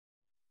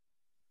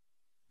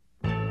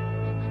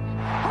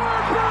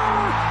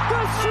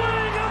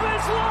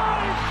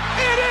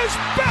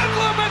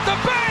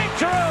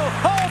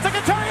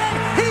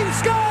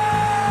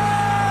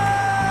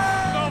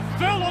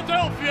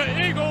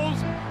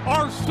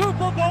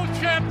Super Bowl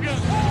champion.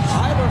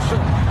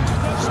 Iverson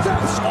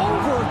steps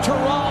over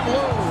Tyronn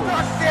Lue.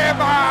 Struck him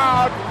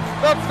out.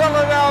 The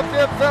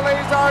Philadelphia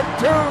Phillies are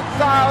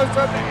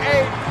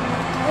 2008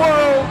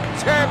 World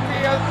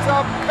Champions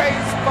of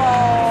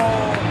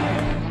Baseball.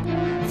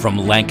 From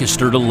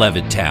Lancaster to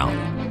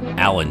Levittown,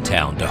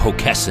 Allentown to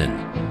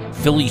Hockessin,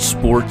 Philly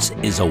sports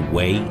is a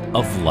way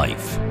of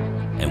life,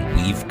 and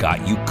we've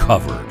got you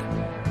covered.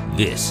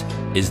 This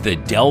is the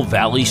Del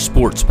Valley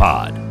Sports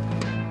Pod.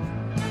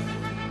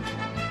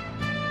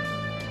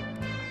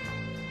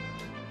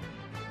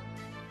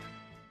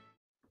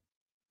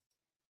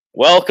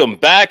 Welcome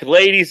back,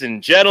 ladies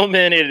and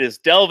gentlemen. It is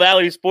Del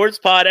Valley Sports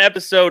Pod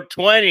episode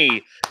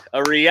 20,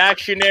 a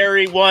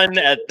reactionary one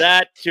at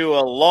that to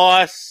a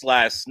loss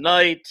last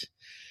night.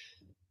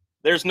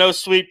 There's no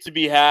sweep to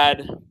be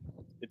had.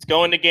 It's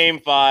going to game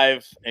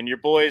 5, and your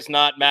boy's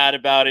not mad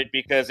about it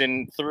because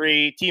in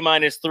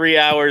T-minus 3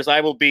 hours,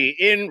 I will be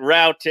en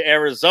route to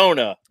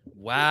Arizona.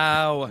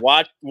 Wow.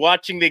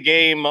 Watching the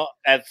game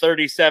at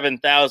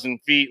 37,000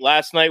 feet.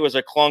 Last night was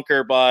a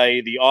clunker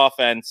by the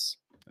offense.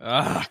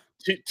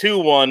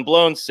 2-1,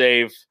 blown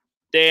save.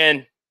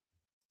 Dan,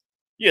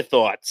 your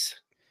thoughts?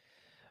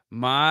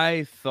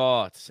 My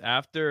thoughts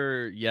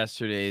after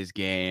yesterday's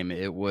game,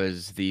 it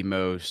was the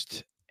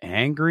most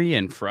angry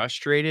and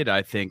frustrated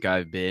I think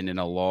I've been in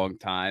a long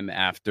time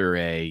after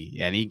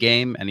any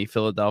game, any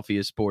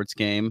Philadelphia sports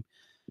game,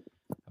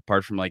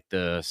 apart from like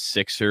the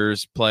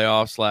Sixers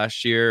playoffs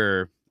last year,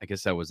 or I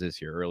guess that was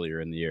this year,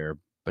 earlier in the year.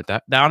 But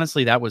that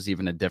honestly, that was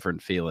even a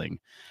different feeling.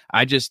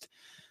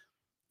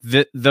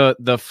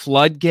 The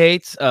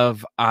floodgates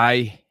of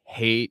I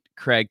hate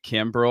Craig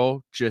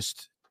Kimbrell,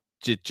 just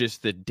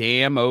the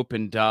dam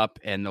opened up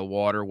and the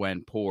water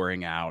went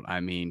pouring out. I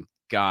mean,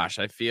 gosh,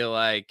 I feel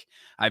like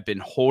I've been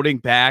holding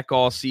back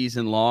all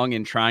season long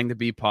and trying to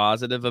be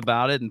positive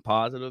about it and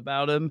positive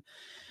about him.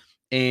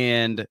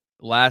 And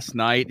last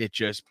night, it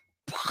just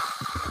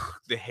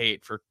the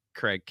hate for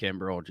Craig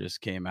Kimbrell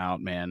just came out,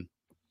 man.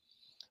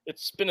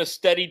 It's been a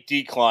steady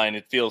decline,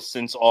 it feels,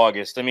 since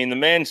August. I mean, the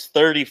man's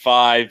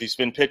 35. He's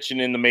been pitching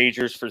in the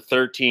majors for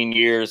 13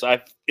 years.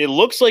 It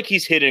looks like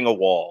he's hitting a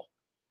wall.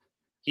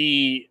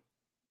 He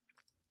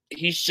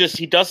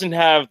doesn't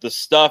have the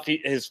stuff.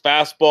 His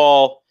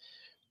fastball,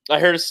 I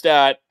heard a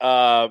stat.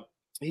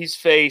 He's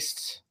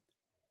faced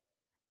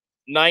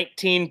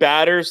 19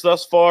 batters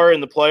thus far in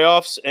the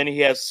playoffs, and he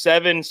has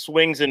 7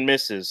 swings and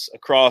misses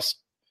across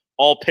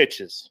all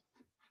pitches.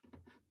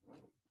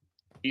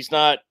 He's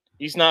not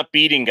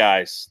beating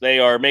guys. They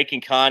are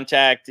making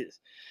contact.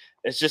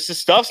 It's just the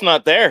stuff's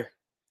not there.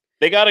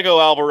 They got to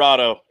go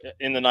Alvarado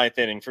in the 9th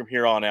inning from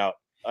here on out.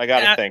 I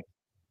got to think.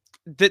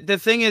 The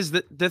thing is,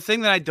 the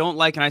thing that I don't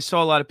like, and I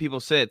saw a lot of people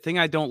say it, the thing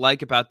I don't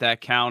like about that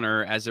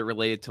counter as it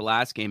related to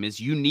last game is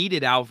you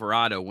needed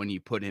Alvarado when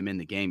you put him in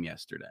the game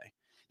yesterday.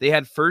 They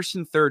had 1st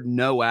and 3rd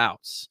no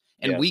outs,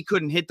 and we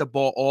couldn't hit the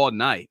ball all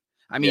night.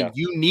 I mean,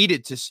 you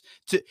needed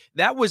to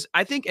that was,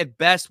 I think at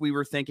best we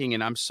were thinking,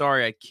 and I'm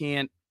sorry,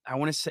 I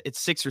want to say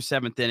it's 6th or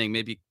 7th inning.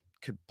 Maybe you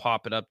could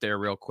pop it up there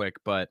real quick.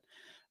 But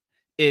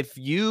I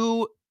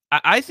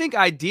think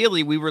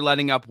ideally we were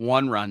letting up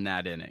 1 run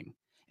that inning.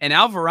 And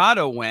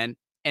Alvarado went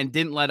and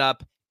didn't let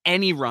up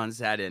any runs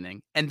that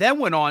inning and then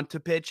went on to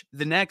pitch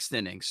the next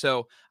inning.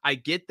 So I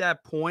get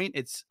that point.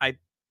 I've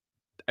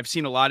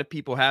seen a lot of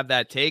people have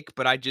that take,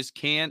 but I just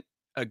can't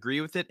agree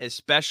with it,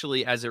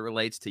 especially as it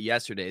relates to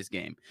yesterday's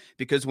game,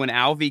 because when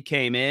Alvy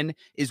came in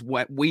is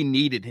what we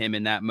needed him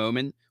in that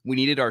moment. We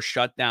needed our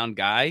shutdown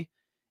guy,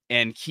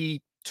 and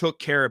he took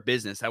care of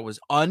business. That was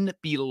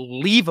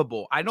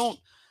unbelievable. I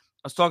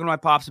was talking to my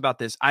pops about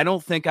this. I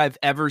don't think I've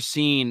ever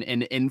seen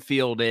an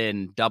infield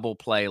in double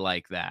play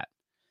like that.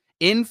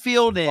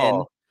 Infield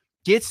in,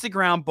 gets the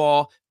ground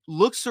ball,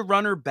 looks the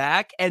runner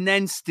back, and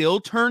then still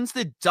turns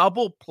the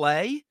double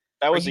play.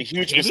 That was a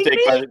huge mistake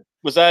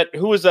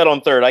who was that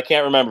on third? I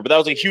can't remember, but that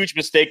was a huge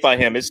mistake by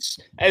him.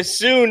 As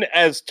soon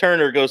as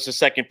Turner goes to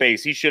second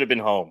base, he should have been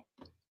home.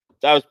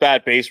 That was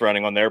bad base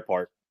running on their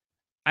part.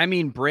 I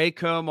mean, break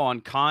home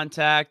on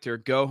contact or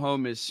go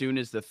home as soon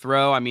as the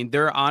throw. I mean,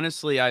 there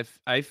honestly,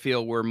 I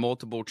feel were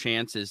multiple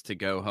chances to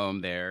go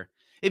home there.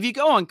 If you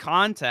go on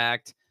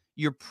contact,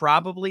 you're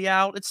probably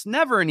out. It's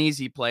never an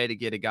easy play to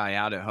get a guy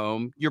out at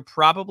home. You're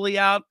probably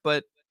out,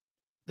 but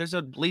there's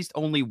at least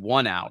only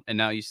 1 out, and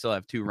now you still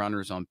have 2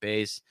 runners on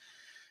base.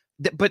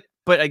 But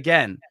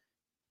again,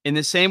 in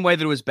the same way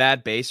that it was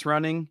bad base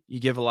running, you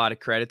give a lot of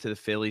credit to the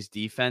Phillies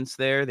defense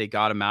there. They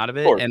got him out of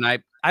it. And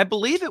I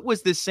believe it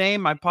was the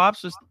same.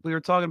 We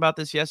were talking about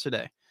this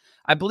yesterday.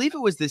 I believe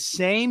it was the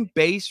same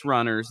base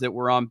runners that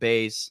were on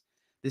base.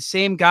 The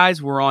same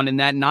guys were on in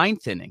that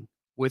 9th inning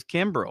with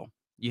Kimbrell.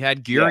 You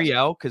had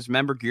Gurriel, because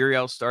remember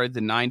Gurriel started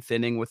the 9th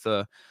inning with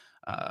a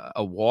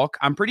walk.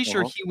 I'm pretty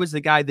sure he was the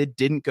guy that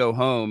didn't go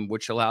home,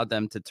 which allowed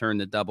them to turn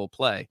the double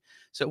play.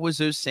 So it was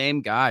those same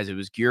guys. It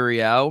was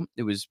Gurriel.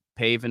 It was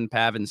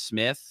Pavin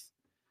Smith,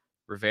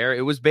 Rivera.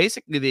 It was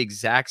basically the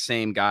exact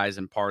same guys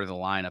and part of the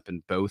lineup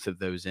in both of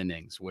those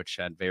innings, which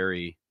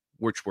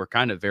were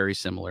kind of very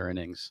similar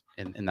innings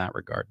in that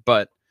regard.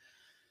 But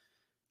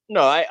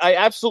No, I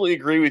absolutely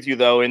agree with you,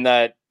 though, in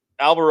that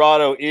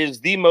Alvarado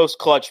is the most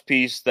clutch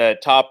piece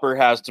that Topper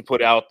has to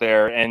put out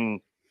there,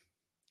 and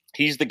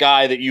he's the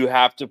guy that you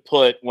have to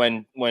put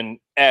when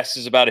S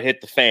is about to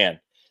hit the fan.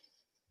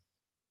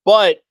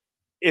 But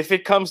if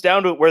it comes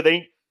down to it where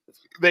they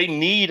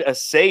need a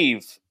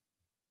save,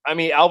 I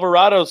mean,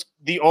 Alvarado's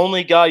the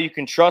only guy you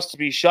can trust to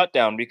be shut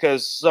down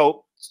because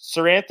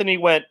Sir Anthony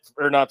went,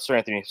 or not Sir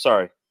Anthony,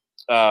 sorry.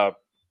 My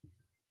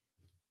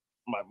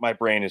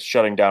brain is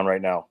shutting down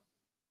right now.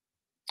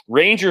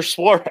 Ranger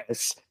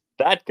Suarez,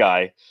 that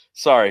guy.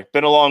 Sorry,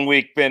 been a long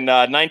week. Been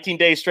 19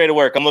 days straight of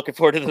work. I'm looking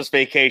forward to this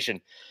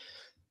vacation.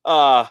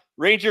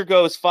 Ranger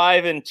goes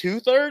 5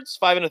 2/3,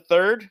 5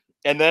 1/3,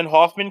 and then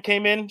Hoffman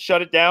came in,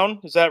 shut it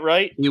down. Is that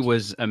right? He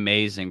was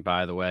amazing,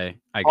 by the way.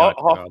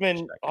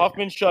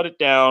 Hoffman shut it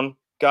down,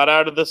 got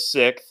out of the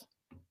 6th,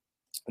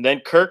 and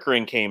then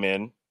Kirkring came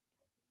in.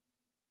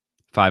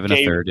 5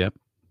 1/3, yep.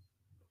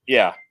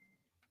 Yeah.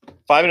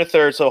 5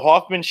 1/3. So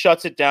Hoffman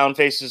shuts it down,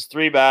 faces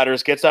 3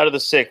 batters, gets out of the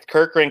 6th.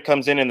 Kirkring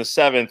comes in the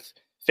 7th,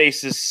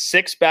 faces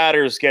 6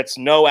 batters, gets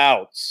no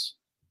outs.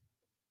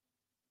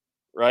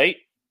 Right?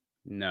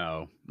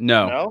 No.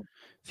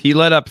 He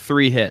let up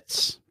 3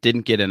 hits,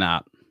 didn't get an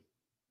out.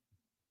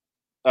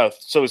 Oh,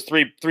 so it's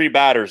three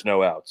batters,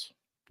 no outs.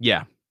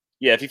 Yeah.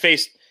 Yeah, if you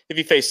face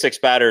 6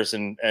 batters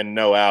and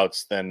no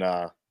outs, then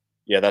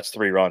that's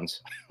 3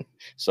 runs.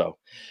 So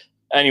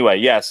anyway,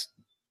 yes.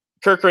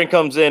 Kirkring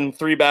comes in,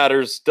 3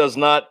 batters, does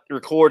not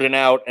record an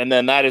out, and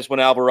then that is when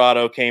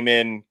Alvarado came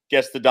in,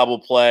 gets the double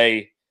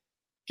play,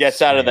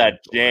 gets out of that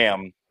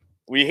jam.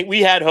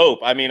 We had hope.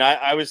 I mean,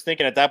 I was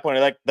thinking at that point,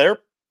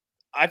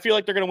 I feel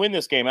like they're going to win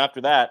this game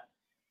after that.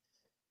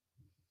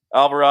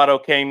 Alvarado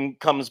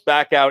comes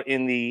back out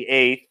in the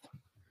 8th.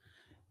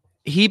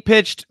 He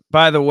pitched,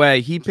 by the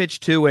way,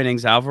 2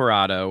 innings,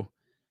 Alvarado.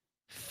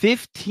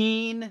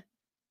 15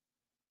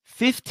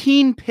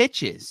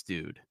 pitches,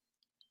 dude.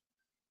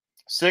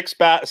 6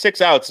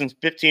 outs and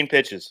 15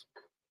 pitches.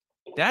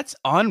 That's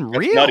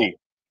unreal. That's nutty.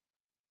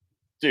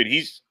 Dude,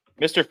 he's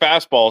Mr.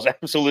 Fastball is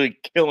absolutely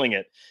killing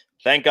it.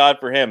 Thank God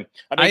for him.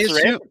 I mean,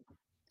 Sir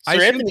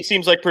Anthony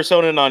seems like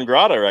persona non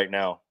grata right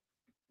now.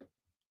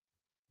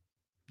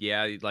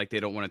 Yeah, like they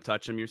don't want to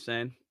touch him, you're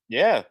saying?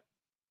 Yeah.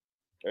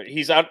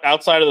 He's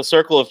outside of the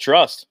circle of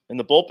trust in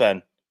the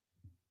bullpen.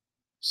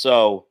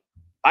 So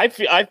I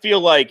feel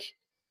like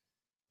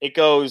it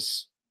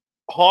goes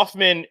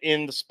Hoffman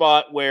in the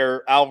spot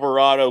where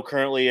Alvarado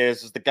currently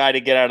is the guy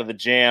to get out of the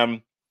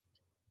jam.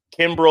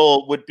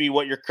 Kimbrel would be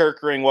what your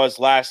Kirkring was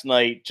last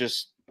night.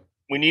 Just,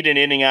 we need an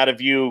inning out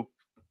of you.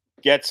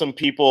 Get some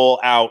people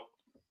out.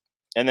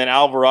 And then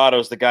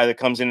Alvarado's the guy that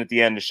comes in at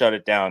the end to shut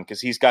it down because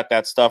he's got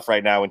that stuff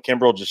right now, and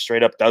Kimbrel just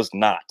straight up does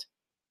not.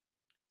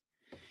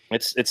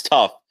 It's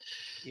tough.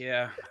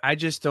 Yeah, I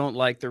just don't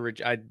like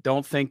I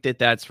don't think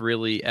that's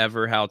really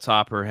ever how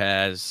Topper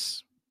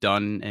has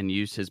done and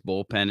used his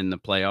bullpen in the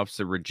playoffs,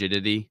 the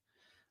rigidity.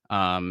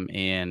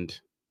 And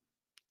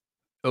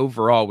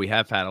overall, we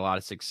have had a lot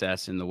of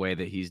success in the way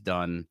that he's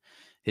done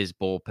his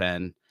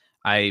bullpen.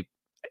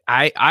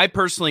 I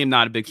personally am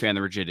not a big fan of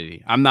the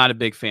rigidity. I'm not a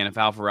big fan of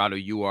Alvarado.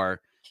 You are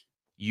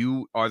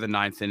the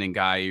 9th inning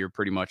guy. You're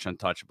pretty much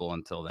untouchable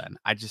until then.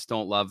 I just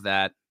don't love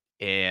that.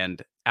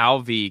 And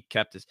Alvy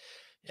kept his.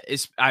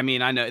 I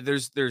mean, I know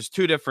there's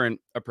 2 different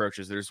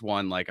approaches. There's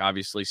one like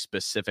obviously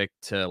specific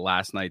to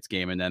last night's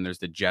game, and then there's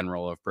the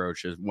general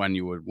approaches when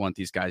you would want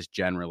these guys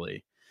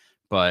generally.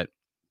 But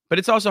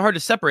it's also hard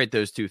to separate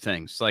those 2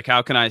 things. Like,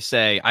 how can I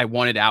say I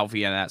wanted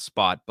Alvy in that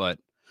spot, but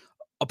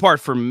apart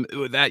from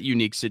that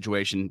unique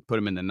situation, put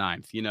him in the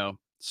 9th, you know?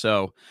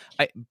 So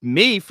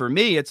for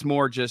me, it's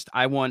more just,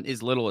 I want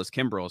as little as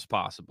Kimbrel as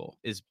possible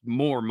is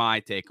more my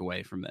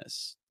takeaway from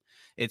this.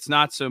 It's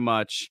not so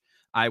much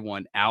I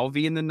want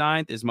Alvy in the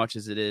 9th as much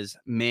as it is,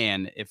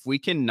 man, if we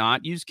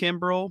cannot use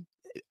Kimbrel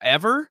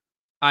ever,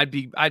 I'd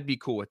be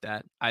cool with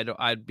that.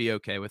 I'd be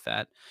okay with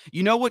that.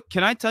 You know what?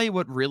 Can I tell you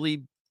what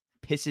really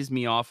pisses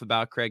me off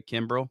about Craig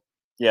Kimbrel?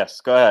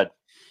 Yes, go ahead.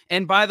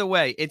 And by the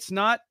way, it's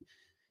not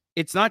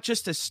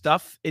just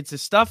it's a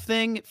stuff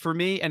thing for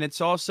me. And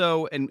it's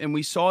also, and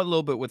we saw a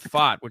little bit with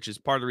Fott, which is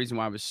part of the reason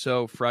why I was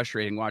so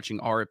frustrating watching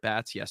our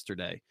at-bats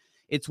yesterday.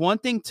 It's one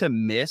thing to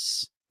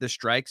miss the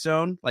strike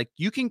zone. Like,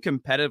 you can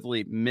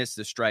competitively miss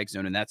the strike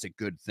zone, and that's a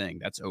good thing.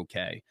 That's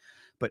okay.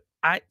 But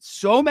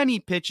so many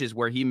pitches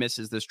where he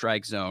misses the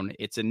strike zone,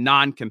 it's a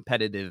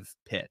non-competitive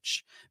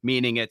pitch,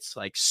 meaning it's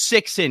like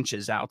 6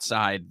 inches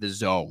outside the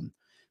zone,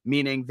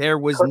 meaning there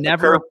was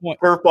never a point.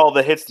 Curveball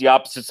that hits the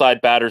opposite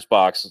side batter's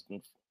box,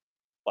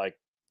 like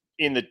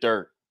in the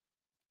dirt.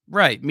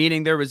 Right,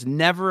 meaning there was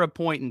never a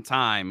point in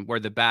time where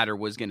the batter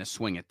was going to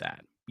swing at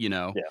that, you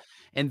know? Yeah.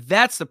 And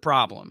that's the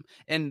problem.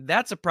 And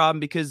that's a problem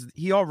because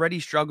he already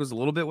struggles a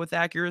little bit with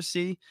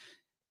accuracy.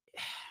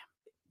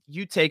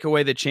 You take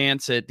away the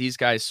chance at these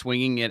guys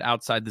swinging it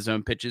outside the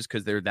zone pitches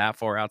because they're that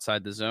far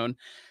outside the zone.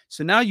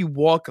 So now you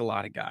walk a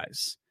lot of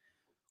guys,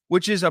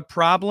 which is a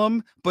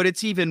problem, but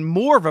it's even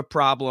more of a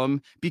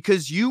problem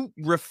because you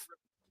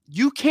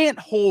You can't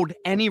hold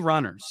any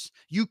runners.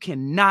 You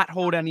cannot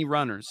hold any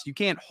runners. You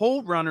can't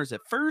hold runners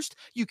at first.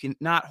 You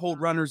cannot hold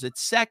runners at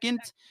second.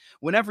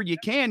 Whenever you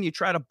can, you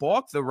try to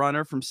balk the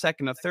runner from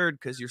second to third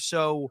because you're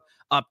so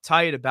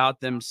uptight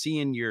about them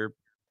seeing your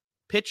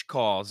pitch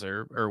calls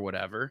or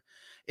whatever.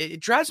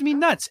 It drives me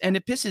nuts, and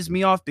it pisses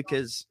me off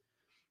because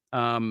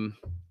to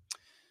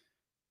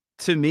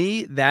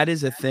me, that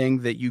is a thing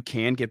that you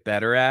can get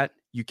better at.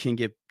 You can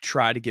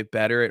try to get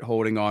better at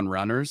holding on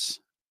runners.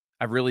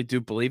 I really do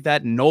believe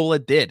that. Nola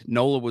did.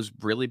 Nola was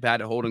really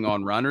bad at holding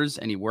on runners,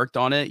 and he worked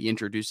on it. He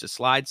introduced a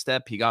slide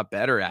step. He got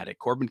better at it.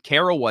 Corbin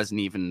Carroll wasn't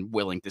even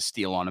willing to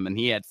steal on him, and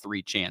he had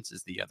 3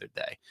 chances the other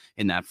day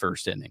in that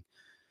first inning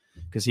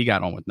because he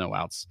got on with no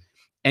outs.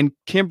 And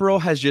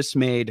Kimbrel has just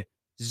made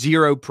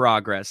 0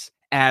 progress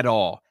at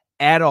all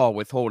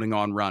with holding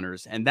on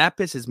runners, and that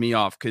pisses me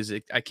off because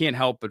I can't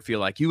help but feel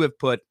like you have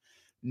put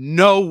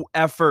no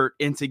effort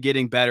into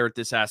getting better at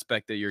this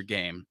aspect of your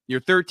game.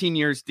 You're 13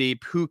 years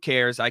deep. Who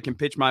cares? I can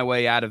pitch my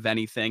way out of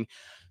anything.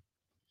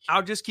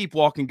 I'll just keep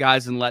walking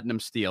guys and letting them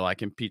steal. I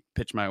can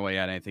pitch my way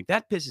out of anything.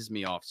 That pisses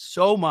me off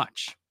so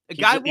much. A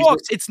guy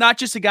walks. It's not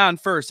just a guy on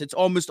first. It's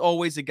almost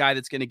always a guy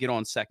that's going to get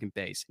on second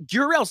base.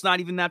 Gurriel's not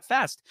even that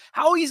fast.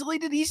 How easily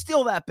did he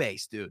steal that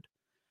base, dude?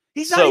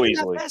 He's not So even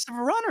easily. that fast of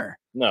a runner.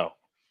 No.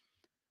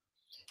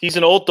 He's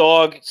an old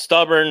dog,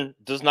 stubborn,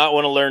 does not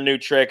want to learn new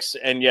tricks,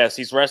 and yes,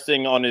 he's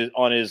resting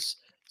on his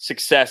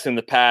success in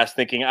the past,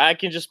 thinking I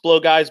can just blow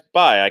guys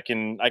by. I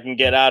can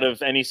get out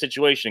of any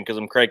situation because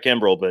I'm Craig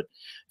Kimbrel. But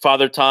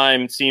Father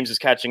Time seems is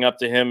catching up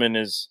to him in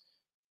his,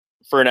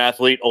 for an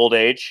athlete, old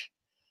age.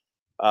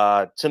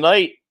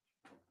 Tonight,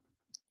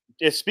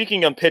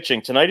 speaking of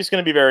pitching, tonight is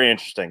going to be very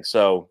interesting.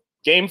 So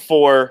Game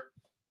 4,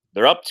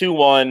 they're up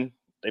 2-1.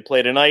 They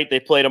play tonight. They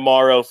play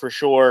tomorrow for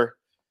sure.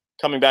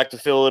 Coming back to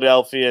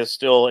Philadelphia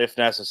still, if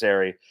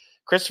necessary.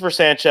 Christopher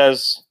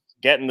Sanchez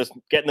getting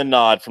the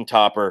nod from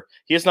Topper.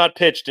 He has not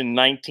pitched in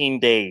 19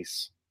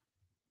 days.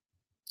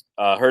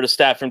 Heard a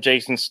stat from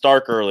Jason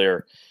Stark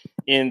earlier.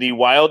 In the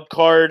wild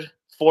card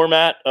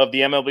format of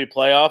the MLB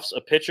playoffs,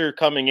 a pitcher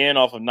coming in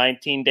off of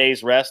 19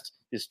 days rest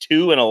is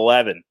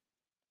 2-11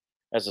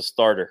 as a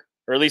starter,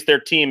 or at least their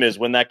team is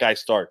when that guy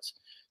starts.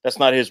 That's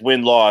not his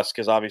win-loss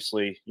because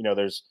obviously,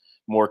 there's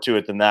more to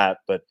it than that,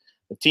 but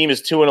the team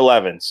is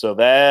 2-11, so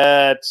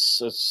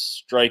that's a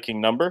striking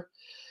number.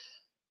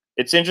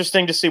 It's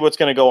interesting to see what's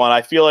going to go on.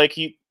 I feel like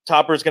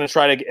Topper is going to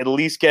try to at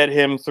least get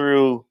him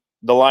through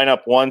the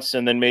lineup once,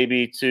 and then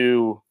maybe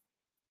to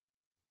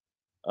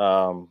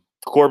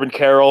Corbin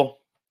Carroll.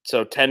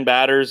 So 10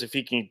 batters if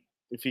he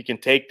can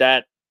take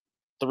that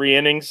 3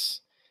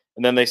 innings,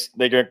 and then they're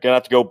going to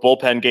have to go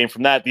bullpen game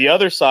from that. The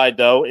other side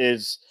though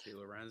is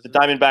the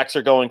Diamondbacks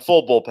are going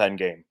full bullpen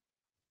game.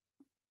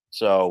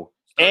 So.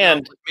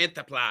 And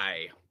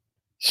Mantiply.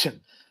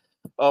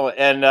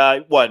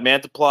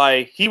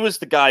 Mantiply? He was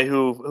the guy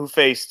who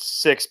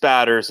faced 6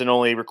 batters and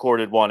only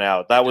recorded 1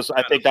 out. I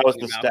think that was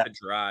the stat.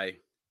 Dry.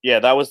 Yeah,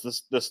 that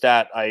was the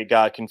stat I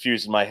got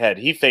confused in my head.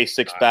 He faced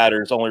 6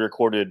 batters, only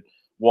recorded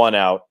 1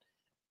 out.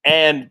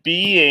 And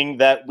being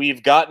that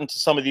we've gotten to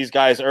some of these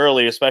guys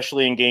early,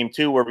 especially in Game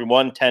 2 where we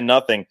won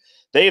 10-0,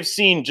 they have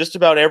seen just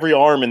about every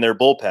arm in their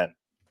bullpen.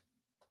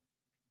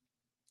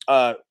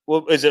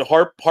 Is it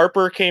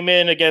Harper came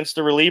in against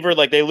the reliever?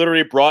 Like they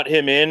literally brought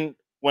him in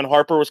when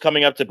Harper was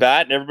coming up to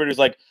bat, and everybody was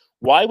like,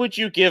 why would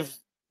you give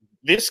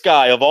this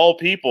guy of all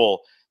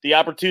people the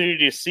opportunity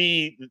to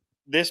see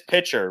this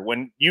pitcher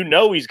when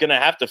he's going to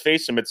have to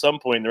face him at some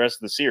point in the rest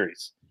of the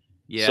series?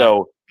 Yeah.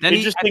 So then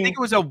I think it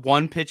was a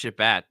 1 pitch at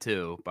bat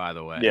too, by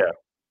the way. Yeah.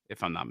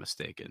 If I'm not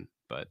mistaken.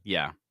 But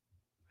yeah,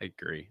 I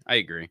agree.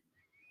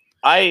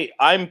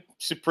 I'm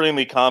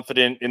supremely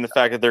confident in the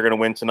fact that they're going to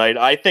win tonight.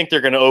 I think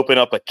they're going to open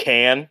up a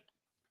can.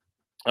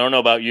 I don't know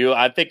about you.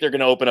 I think they're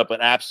going to open up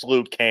an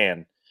absolute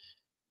can.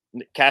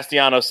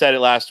 Castellano said it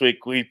last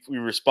week. We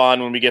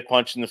respond when we get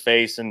punched in the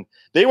face, and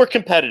they were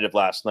competitive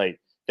last night.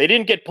 They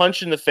didn't get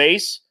punched in the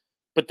face,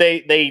 but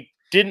they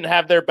didn't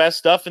have their best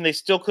stuff, and they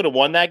still could have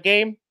won that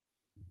game.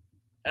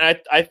 And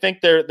I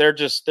think they're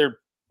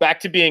back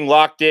to being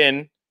locked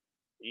in.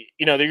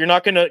 You're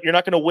not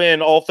gonna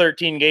win all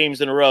 13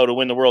 games in a row to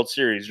win the World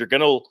Series. You're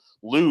gonna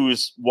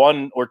lose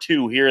 1 or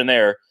 2 here and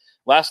there.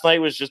 Last night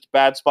was just a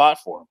bad spot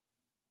for them.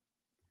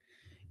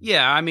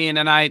 Yeah, I mean,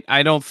 and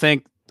I don't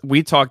think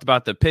we talked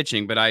about the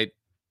pitching, but I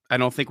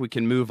don't think we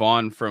can move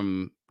on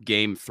from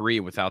Game 3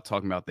 without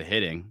talking about the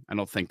hitting. I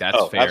don't think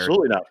that's fair.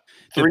 Absolutely not.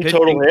 3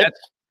 total hits.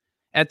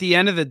 At the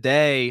end of the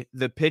day,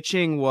 the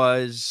pitching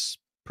was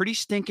pretty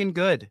stinking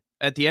good.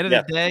 At the end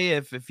of the day,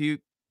 if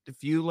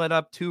you let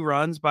up 2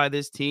 runs by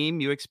this team,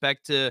 you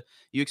expect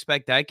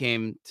that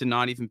game to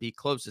not even be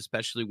close,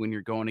 especially when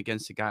you're going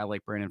against a guy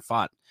like Brandon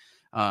Pfaadt,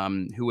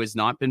 who has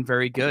not been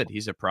very good.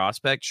 He's a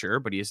prospect, sure,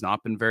 but he has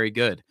not been very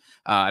good.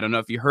 I don't know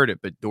if you heard it,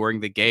 but during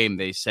the game,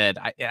 they said,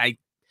 I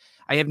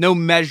have no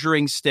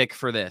measuring stick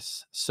for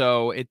this.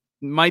 So it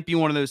might be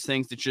one of those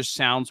things that just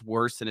sounds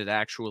worse than it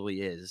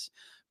actually is.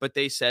 But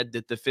they said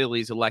that the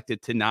Phillies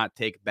elected to not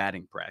take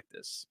batting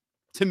practice.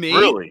 To me,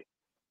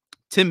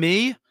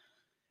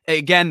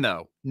 Again,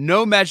 though,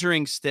 no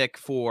measuring stick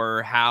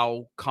for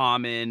how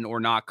common or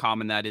not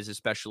common that is,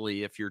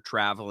 especially if you're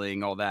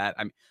traveling, all that.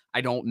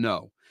 I don't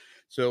know.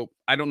 So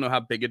I don't know how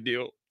big a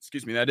deal,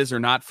 that is or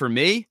not for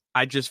me.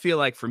 I just feel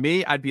like for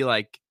me, I'd be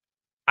like,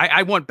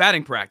 I want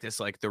batting practice,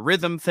 like the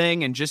rhythm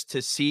thing, and just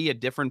to see a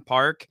different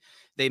park.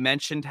 They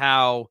mentioned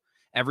how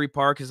every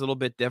park is a little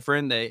bit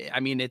different.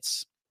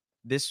 It's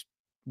this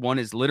one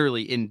is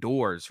literally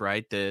indoors,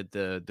 right?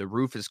 The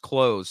roof is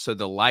closed, so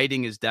the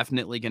lighting is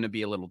definitely going to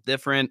be a little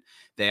different.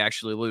 They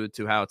actually alluded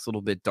to how it's a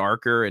little bit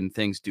darker and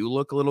things do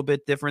look a little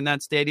bit different in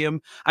that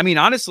stadium. I mean,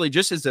 honestly,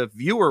 just as a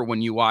viewer,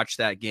 when you watch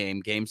that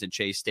games at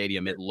Chase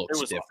Stadium, it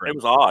looks different. It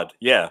was odd.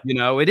 Yeah.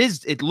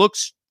 It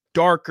looks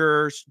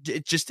darker.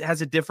 It just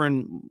has a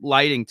different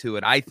lighting to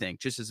it, I think,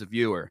 just as a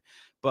viewer.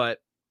 But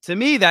to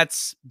me,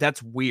 that's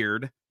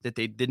weird that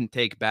they didn't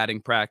take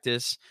batting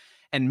practice.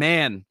 And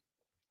man,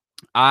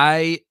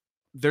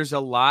 there's a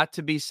lot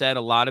to be said.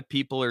 A lot of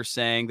people are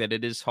saying that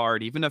it is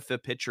hard, even if the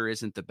pitcher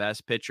isn't the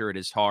best pitcher, it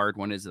is hard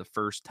when it's the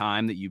first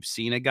time that you've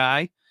seen a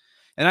guy.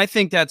 And I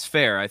think that's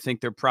fair. I think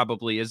there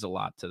probably is a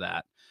lot to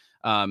that.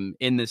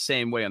 In the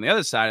same way, on the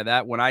other side of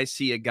that, when I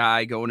see a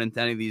guy going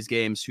into any of these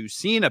games who's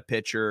seen a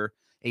pitcher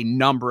a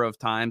number of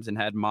times and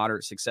had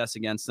moderate success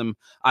against them,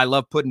 I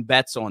love putting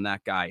bets on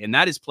that guy. And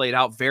that has played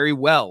out very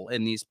well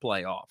in these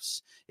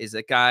playoffs, is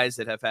that guys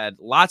that have had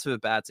lots of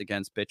at-bats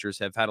against pitchers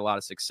have had a lot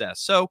of success.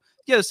 So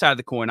the other side of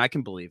the coin, I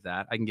can believe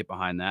that. I can get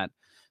behind that.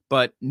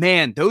 But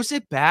man, those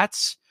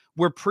at-bats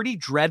were pretty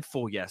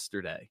dreadful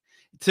yesterday.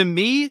 To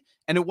me,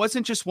 and it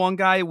wasn't just one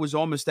guy, it was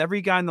almost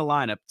every guy in the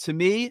lineup. To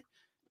me,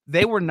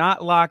 they were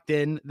not locked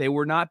in. They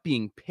were not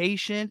being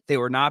patient. They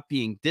were not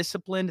being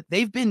disciplined.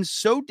 They've been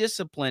so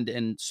disciplined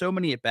in so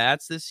many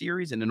at-bats this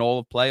series and in all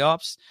of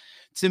playoffs.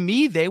 To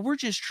me, they were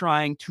just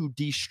trying to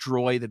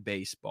destroy the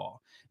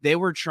baseball. They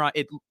were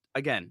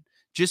again,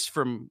 just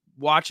from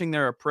watching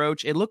their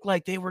approach, it looked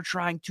like they were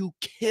trying to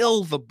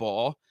kill the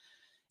ball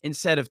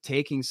instead of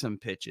taking some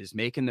pitches,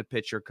 making the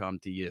pitcher come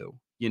to you.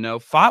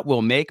 Fott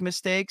will make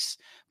mistakes,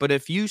 but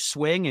if you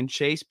swing and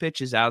chase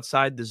pitches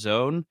outside the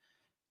zone,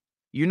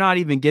 you're not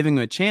even giving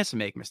him a chance to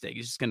make mistakes.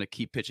 He's just going to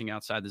keep pitching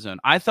outside the zone.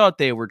 I thought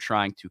they were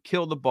trying to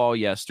kill the ball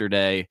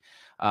yesterday.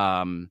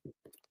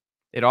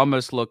 It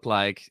almost looked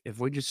like if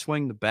we just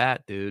swing the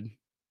bat, dude,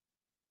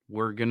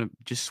 we're going to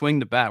just swing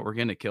the bat. We're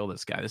going to kill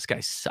this guy. This guy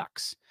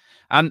sucks.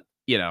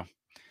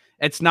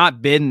 It's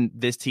not been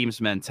this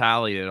team's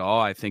mentality at all.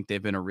 I think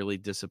they've been a really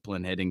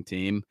disciplined hitting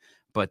team,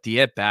 but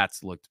the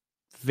at-bats looked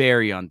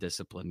very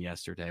undisciplined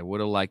yesterday.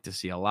 Would have liked to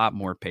see a lot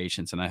more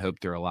patience, and I hope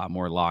they're a lot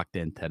more locked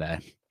in today.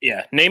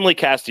 Yeah, namely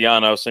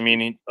Castellanos. I mean,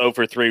 he 0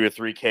 for 3 with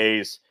 3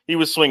 Ks. He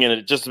was swinging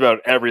at just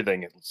about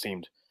everything, it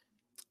seemed.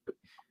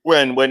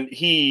 When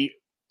he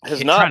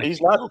has not,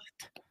 he's not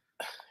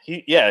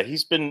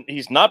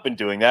been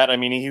doing that. I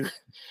mean,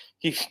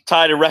 he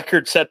tied a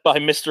record set by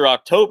Mr.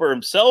 October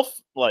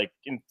himself, like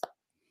in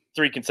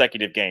 3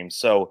 consecutive games.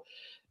 So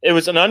it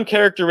was an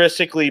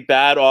uncharacteristically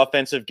bad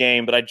offensive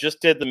game, but I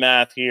just did the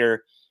math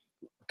here.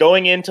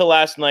 Going into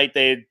last night,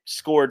 they had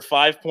scored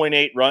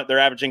 5.8 runs. They're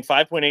averaging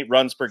 5.8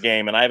 runs per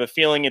game, and I have a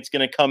feeling it's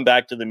going to come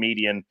back to the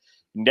median.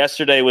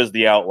 Yesterday was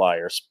the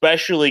outlier,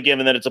 especially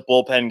given that it's a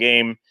bullpen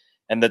game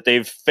and that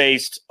they've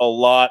faced a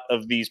lot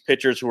of these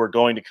pitchers who are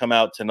going to come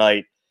out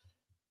tonight.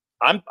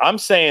 I'm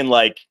saying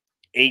like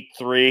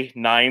 8-3,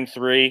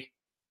 9-3.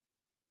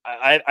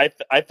 I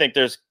think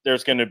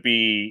there's going to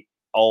be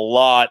a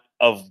lot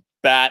of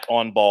bat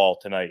on ball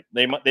tonight.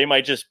 They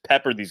might just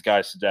pepper these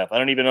guys to death. I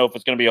don't even know if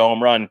it's going to be a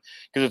home run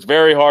because it's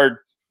very hard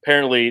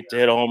apparently to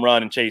hit a home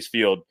run in Chase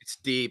Field. It's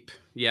deep.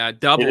 Yeah,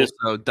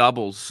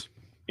 doubles.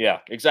 Yeah,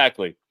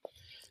 exactly.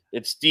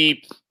 It's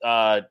deep.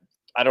 I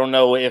don't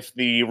know if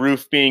the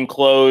roof being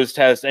closed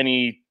has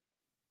any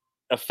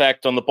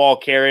effect on the ball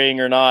carrying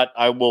or not.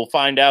 I will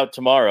find out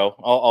tomorrow.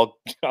 I'll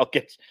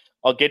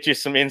get you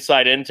some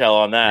inside intel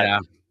on that. Yeah.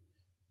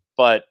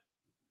 But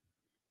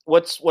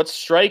what's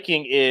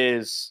striking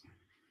is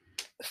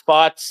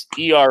Fott's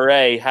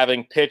ERA,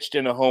 having pitched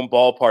in a home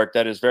ballpark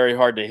that is very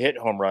hard to hit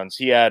home runs.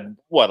 He had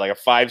like a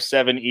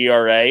 5.7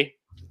 ERA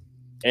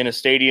in a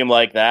stadium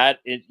like that.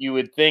 You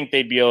would think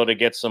they'd be able to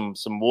get some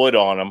wood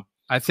on him.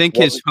 I think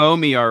his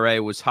home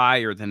ERA was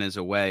higher than his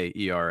away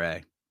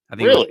ERA. I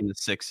think really? It was in the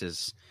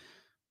 6s.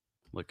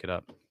 Look it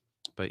up.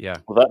 But yeah.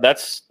 Well,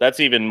 that's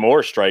even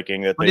more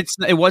striking.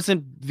 It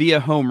wasn't via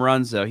home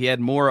runs though. He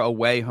had more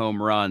away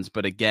home runs,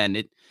 but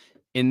again,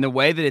 in the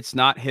way that it's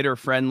not hitter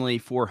friendly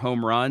for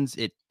home runs,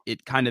 it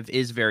kind of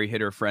is very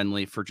hitter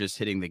friendly for just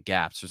hitting the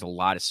gaps. There's a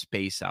lot of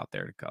space out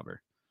there to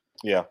cover.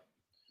 Yeah.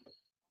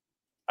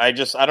 I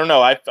don't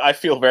know. I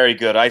feel very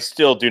good. I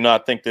still do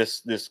not think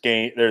this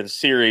game or the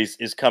series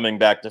is coming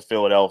back to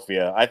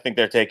Philadelphia. I think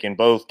they're taking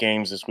both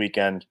games this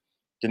weekend,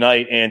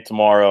 tonight and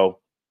tomorrow.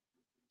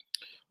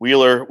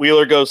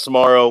 Wheeler goes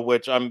tomorrow,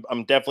 which I'm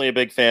definitely a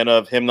big fan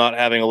of. Him not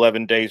having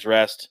 11 days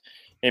rest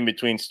in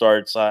between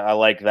starts. I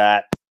like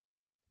that.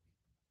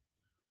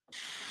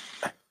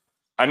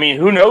 I mean,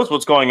 who knows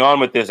what's going on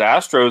with this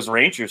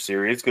Astros-Rangers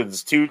series because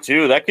it's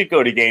 2-2. That could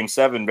go to Game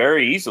 7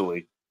 very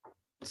easily.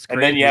 It's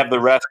and then you have the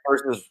rest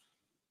versus.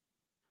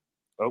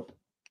 Oh,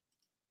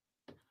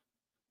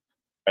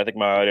 I think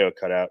my audio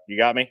cut out. You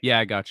got me? Yeah,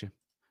 I got you.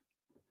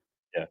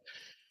 Yeah.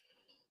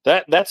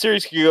 That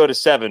series could go to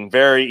 7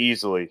 very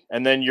easily,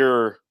 and then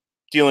you're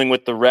dealing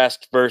with the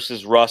rest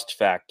versus rust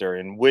factor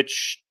and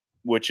which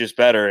is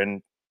better.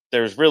 And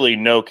there's really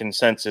no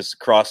consensus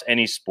across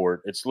any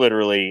sport. It's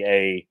literally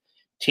a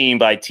team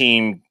by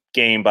team,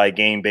 game by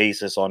game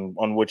basis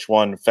on which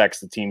one affects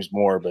the teams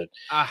more. But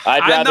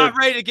I'm not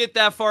ready to get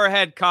that far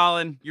ahead,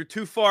 Collin. You're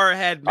too far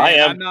ahead, man. I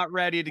am. I'm not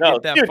ready to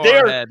get that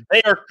far ahead.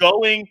 They are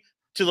going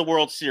to the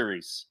World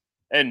Series,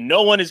 and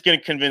no one is going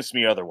to convince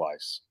me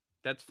otherwise.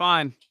 That's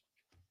fine.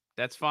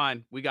 That's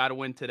fine. We got to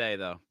win today,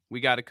 though. We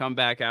got to come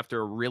back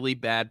after a really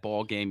bad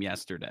ball game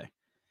yesterday.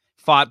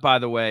 Fought, by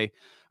the way,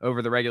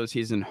 over the regular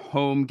season.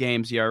 Home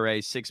games ERA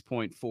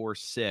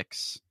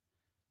 6.46,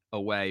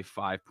 away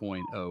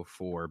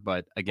 5.04.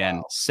 But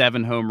again,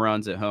 7 home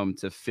runs at home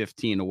to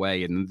 15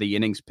 away, and the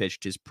innings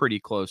pitched is pretty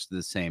close to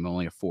the same.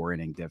 Only a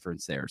 4-inning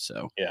difference there.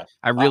 So yeah,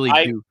 I really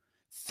do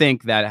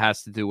think that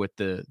has to do with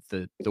the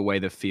way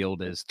the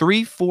field is.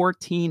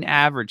 314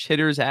 average.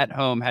 Hitters at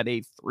home had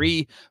a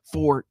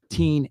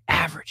 314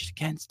 average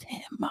against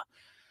him.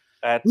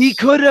 We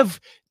could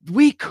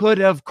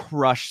have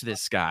crushed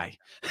this guy.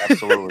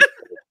 Absolutely.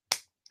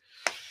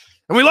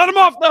 And we let him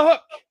off the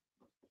hook.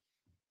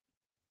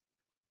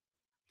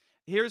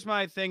 Here's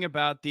my thing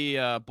about the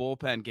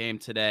bullpen game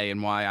today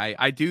and why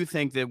I do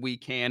think that we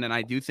can and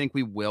I do think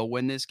we will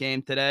win this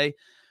game today.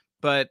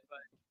 But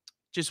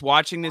just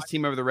watching this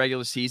team over the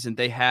regular season,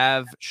 they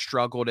have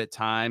struggled at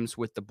times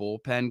with the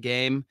bullpen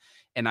game.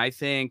 And I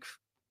think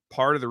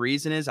part of the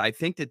reason is I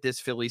think that this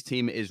Phillies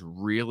team is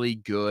really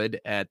good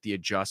at the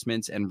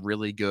adjustments and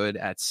really good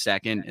at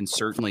second and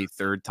certainly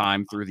third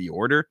time through the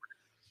order.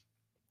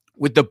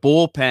 With the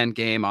bullpen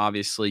game,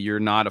 obviously, you're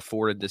not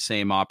afforded the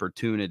same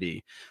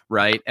opportunity,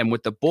 right? And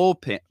with the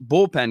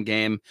bullpen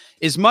game,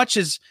 as much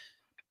as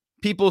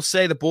people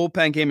say the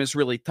bullpen game is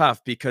really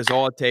tough because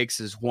all it takes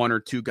is 1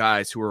 or 2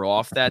 guys who are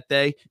off that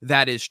day.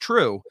 That is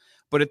true.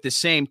 But at the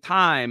same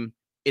time,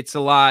 it's a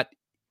lot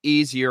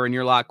easier and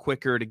you're a lot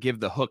quicker to give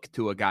the hook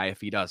to a guy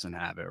if he doesn't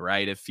have it,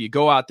 right? If you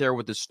go out there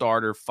with the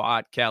starter,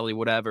 Fott, Kelly,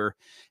 whatever,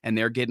 and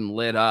they're getting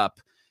lit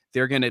up,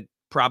 they're going to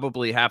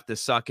probably have to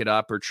suck it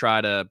up or try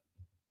to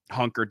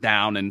hunker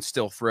down and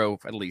still throw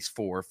at least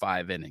 4 or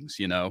 5 innings,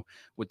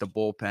 with the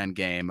bullpen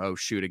game. Oh,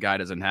 shoot, a guy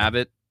doesn't have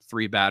it.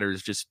 3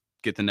 batters, just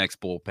get the next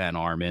bullpen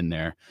arm in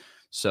there.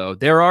 So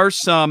there are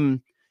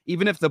some,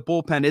 even if the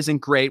bullpen isn't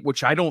great,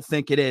 which I don't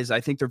think it is, I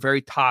think they're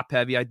very top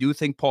heavy. I do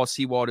think Paul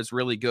Sewald is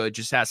really good.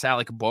 Just ask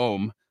Alec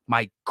Boehm.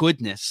 My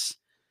goodness.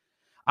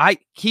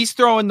 He's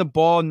throwing the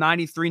ball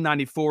 93,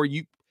 94.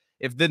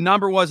 If the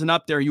number wasn't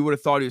up there, you would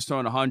have thought he was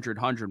throwing 100,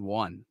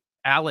 101.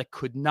 Alec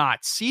could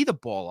not see the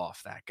ball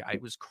off that guy.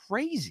 It was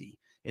crazy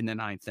in the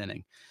 9th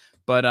inning.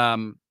 But,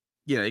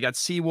 you got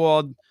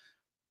Sewald.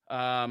 They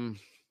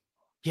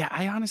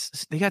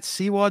got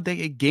Sewald.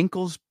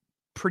 Ginkel's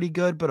pretty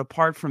good, but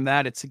apart from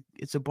that,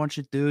 it's a bunch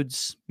of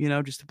dudes,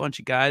 just a bunch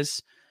of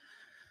guys.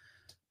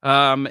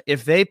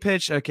 If they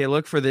pitch, okay,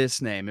 look for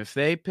this name. If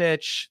they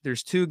pitch,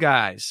 there's 2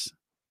 guys.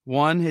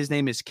 One, his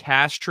name is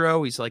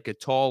Castro. He's like a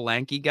tall,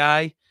 lanky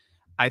guy.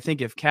 I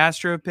think if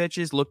Castro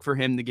pitches, look for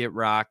him to get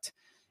rocked.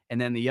 And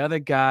then the other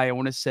guy, I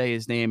want to say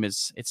his name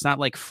is, it's not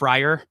like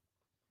Fryer.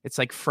 It's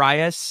like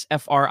Frias,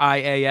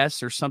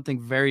 Frias, or something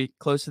very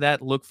close to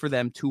that. Look for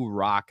them to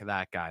rock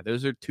that guy.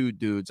 Those are 2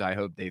 dudes I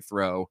hope they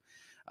throw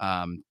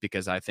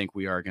because I think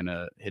we are going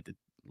to hit the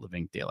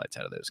living daylights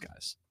out of those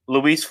guys.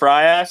 Luis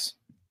Frias?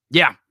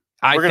 Yeah.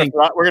 We're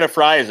gonna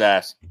fry his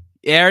ass.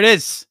 There it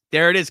is.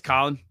 There it is,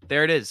 Collin.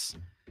 There it is.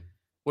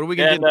 What are we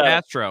going to do with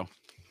Castro?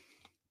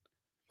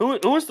 Who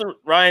was the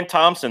Ryan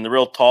Thompson, the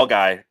real tall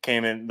guy,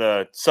 came in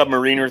the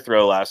submariner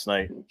throw last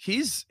night?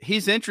 He's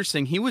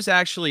interesting. He was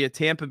actually a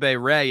Tampa Bay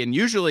Ray, and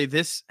usually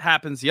this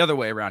happens the other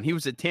way around. He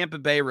was a Tampa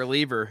Bay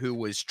reliever who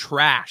was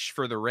trash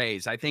for the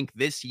Rays, I think,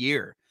 this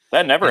year.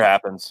 That never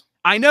happens.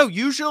 I know.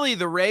 Usually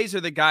the Rays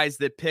are the guys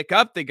that pick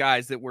up the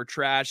guys that were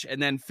trash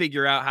and then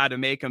figure out how to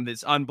make them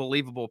this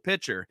unbelievable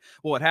pitcher.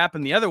 Well, it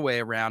happened the other way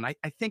around. I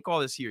think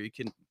all this year, you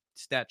can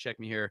stat check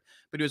me here,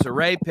 but he was a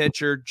Ray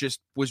pitcher, just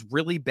was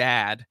really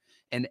bad.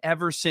 And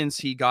ever since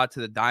he got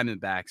to the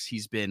Diamondbacks,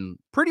 he's been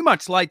pretty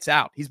much lights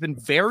out. He's been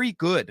very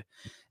good.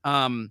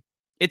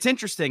 It's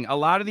interesting. A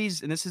lot of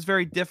these, and this is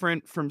very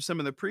different from some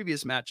of the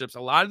previous matchups,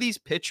 a lot of these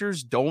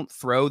pitchers don't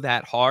throw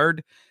that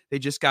hard. They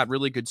just got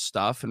really good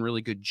stuff and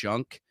really good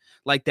junk.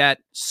 Like that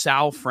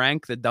Sal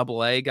Frank, the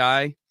AA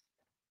guy,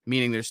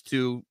 meaning there's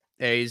 2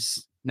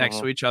 A's next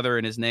to each other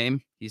in his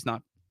name. He's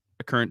not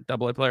a current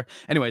AA player.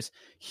 Anyways,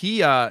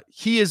 he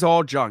is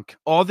all junk.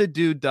 All the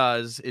dude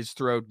does is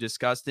throw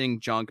disgusting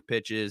junk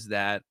pitches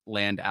that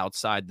land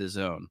outside the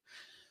zone.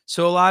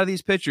 So a lot of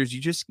these pitchers,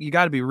 you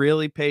got to be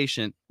really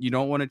patient. You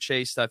don't want to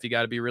chase stuff. You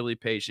got to be really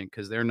patient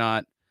because they're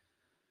not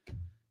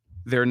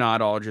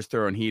all just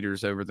throwing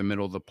heaters over the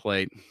middle of the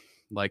plate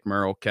like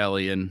Merrill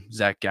Kelly and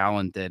Zach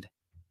Gallen did.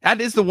 That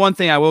is the one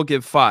thing I will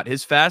give Fott.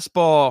 His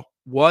fastball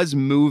was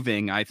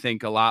moving, I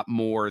think, a lot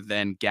more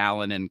than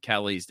Gallen and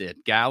Kelly's did.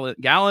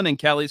 Gallen and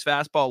Kelly's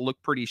fastball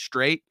looked pretty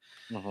straight.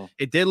 Mm-hmm.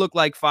 It did look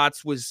like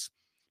Fotz was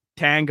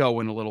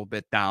tangoing a little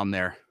bit down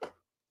there.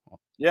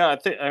 Yeah,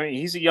 I mean,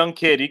 he's a young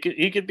kid.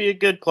 He could be a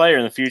good player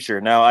in the future.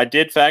 Now, I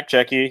did fact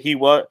check. He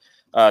was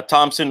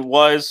Thompson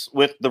was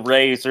with the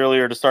Rays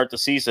earlier to start the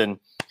season,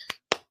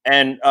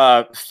 and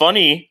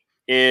funny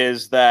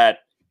is that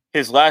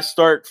his last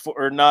appearance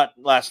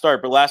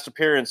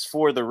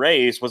for the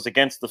Rays was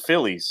against the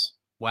Phillies.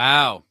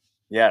 Wow.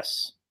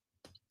 Yes.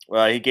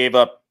 Well, he gave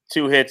up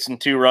 2 hits and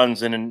 2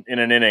 runs in an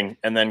inning,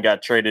 and then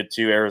got traded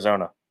to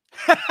Arizona.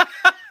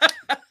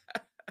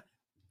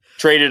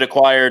 Traded,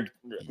 acquired,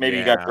 maybe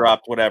he got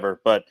dropped, whatever.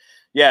 But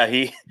yeah,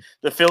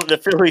 the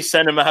Phillies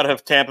sent him out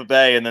of Tampa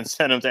Bay and then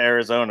sent him to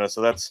Arizona.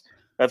 So that's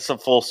a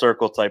full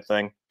circle type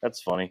thing.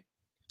 That's funny.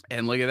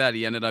 And look at that.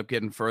 He ended up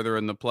getting further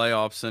in the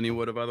playoffs than he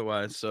would have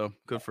otherwise. So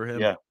good for him.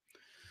 Yeah.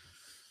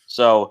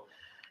 So,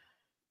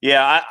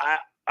 yeah,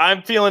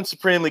 I'm feeling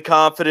supremely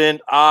confident.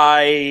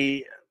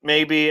 I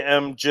maybe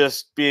am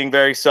just being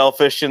very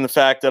selfish in the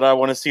fact that I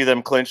want to see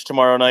them clinch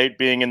tomorrow night,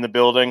 being in the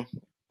building.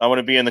 I want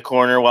to be in the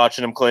corner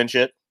watching them clinch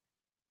it.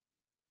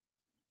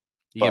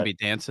 You going to be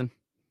dancing?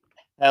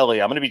 Hell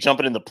yeah. I'm going to be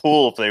jumping in the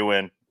pool if they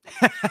win.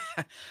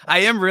 I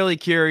am really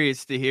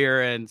curious to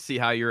hear and see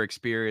how your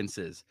experience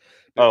is.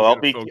 Oh, I'll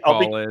be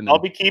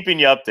keeping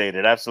you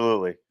updated.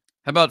 Absolutely.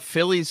 How about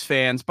Phillies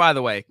fans? By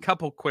the way,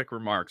 couple quick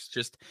remarks.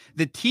 Just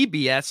the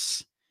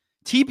TBS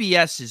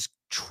is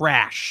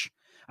trash.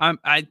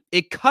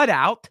 It cut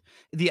out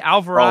the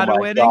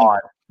Alvarado inning. God.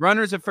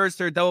 Runners at first,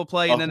 third, double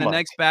play, and then the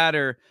next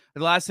batter.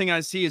 The last thing I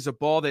see is a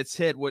ball that's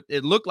hit. What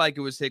it looked like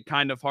it was hit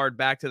kind of hard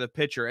back to the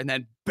pitcher, and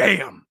then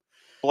bam,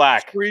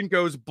 black. Screen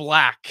goes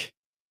black.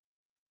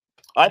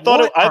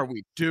 What are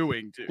we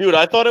doing, dude?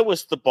 I thought it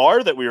was the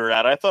bar that we were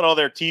at. I thought all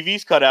their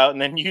TVs cut out, and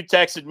then you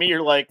texted me.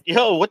 You're like,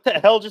 "Yo, what the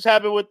hell just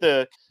happened with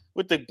the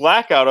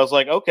blackout?" I was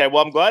like, "Okay,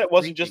 well, I'm glad it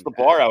wasn't just the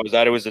bar I was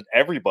at. It was at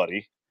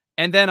everybody."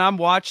 And then I'm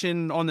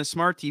watching on the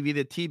smart TV,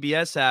 the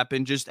TBS app,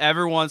 and just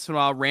every once in a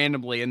while,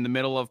 randomly in the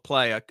middle of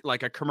play,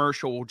 like a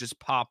commercial will just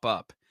pop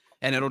up,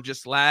 and it'll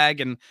just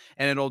lag, and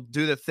it'll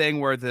do the thing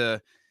where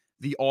the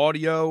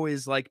audio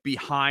is like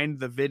behind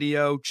the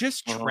video.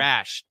 Just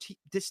trash.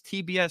 This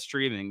TBS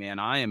streaming, man,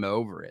 I am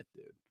over it,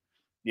 dude.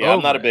 Yeah,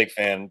 I'm not a big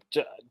fan.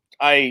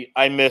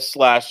 I missed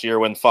last year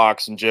when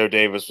Fox and Joe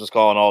Davis was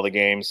calling all the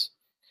games.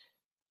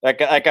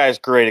 That guy's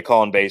great at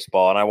calling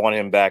baseball, and I want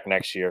him back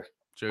next year.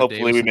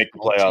 Hopefully we make the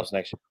playoffs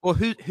next year. Well,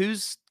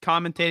 who's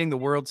commentating the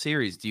World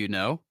Series? Do you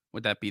know?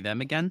 Would that be them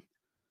again?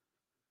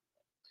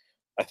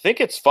 I think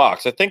it's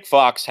Fox. I think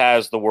Fox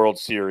has the World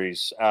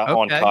Series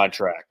on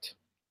contract.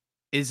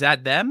 Is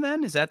that them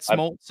then? Is that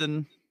Smoltz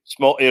and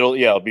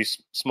it'll be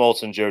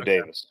Smoltz and Joe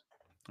Davis.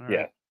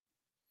 Right.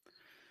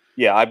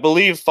 Yeah. I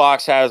believe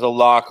Fox has a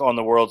lock on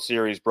the World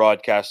Series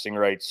broadcasting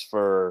rights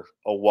for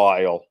a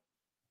while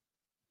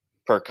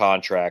per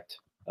contract.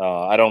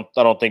 I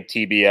don't think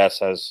TBS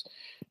has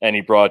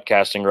any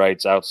broadcasting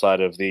rights outside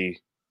of the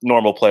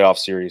normal playoff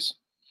series.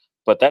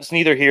 But that's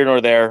neither here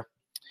nor there.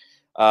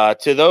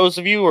 To those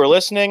of you who are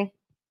listening,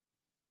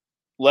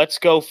 let's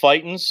go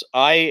Fightins.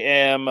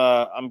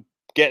 I'm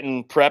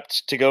getting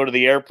prepped to go to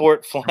the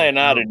airport, flying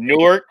out of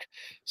Newark.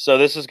 So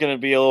this is going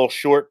to be a little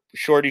short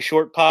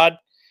pod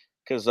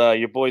because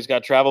your boy's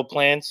got travel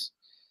plans.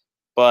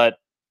 But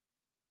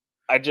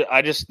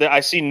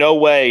I see no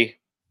way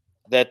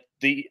that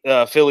the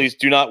Phillies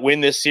do not win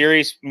this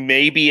series.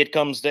 Maybe it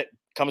comes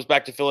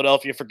back to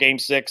Philadelphia for Game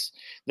 6.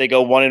 They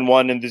go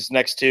 1-1 in these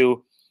next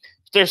 2.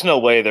 There's no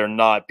way they're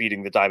not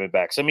beating the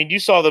Diamondbacks. I mean, you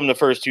saw them the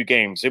first 2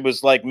 games. It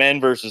was like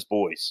men versus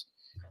boys.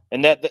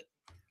 And that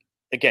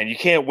again, you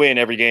can't win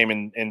every game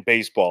in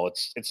baseball.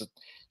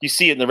 You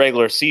see it in the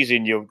regular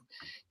season. You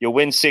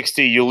win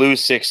 60, you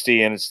lose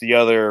 60, and it's the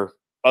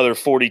other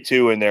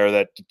 42 in there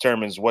that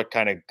determines what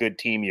kind of good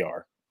team you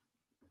are.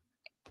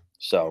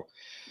 So,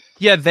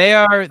 yeah, they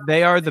are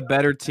the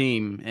better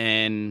team,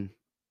 and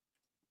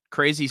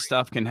crazy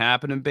stuff can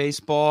happen in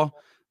baseball.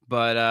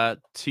 But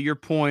to your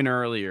point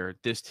earlier,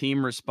 this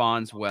team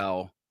responds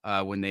well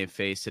when they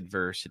face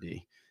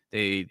adversity.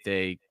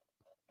 They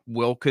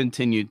will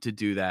continue to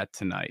do that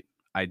tonight.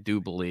 I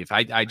do believe.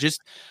 I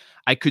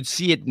could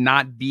see it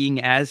not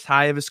being as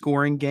high of a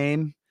scoring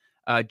game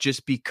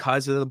just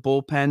because of the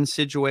bullpen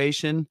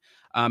situation.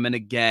 And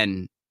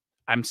again,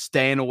 I'm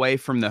staying away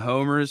from the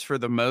homers for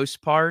the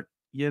most part,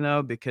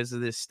 because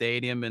of this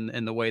stadium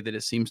and the way that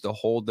it seems to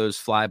hold those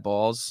fly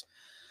balls.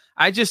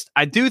 I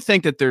do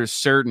think that there's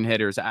certain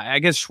hitters. I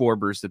guess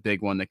Schwarber's the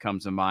big one that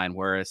comes to mind,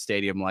 where a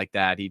stadium like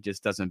that, he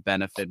just doesn't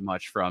benefit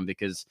much from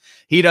because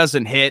he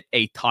doesn't hit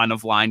a ton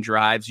of line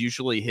drives.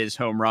 Usually his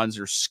home runs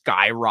are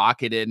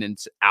skyrocketed and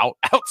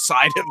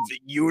outside of the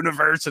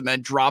universe and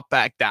then drop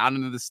back down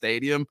into the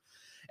stadium.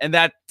 And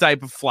that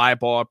type of fly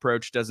ball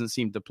approach doesn't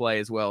seem to play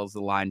as well as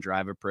the line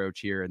drive approach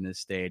here in this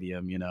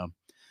stadium,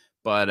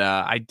 But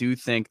I do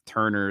think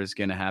Turner is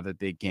going to have a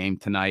big game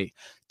tonight.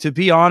 To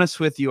be honest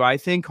with you, I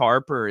think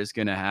Harper is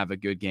going to have a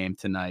good game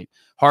tonight.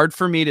 Hard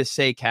for me to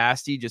say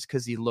Cassie just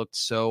because he looked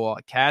so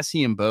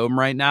Cassie and Bohm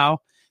right now.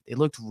 They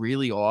looked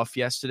really off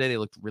yesterday. They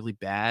looked really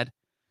bad.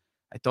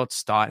 I thought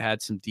Stott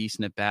had some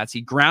decent at bats.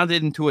 He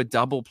grounded into a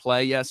double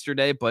play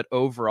yesterday, but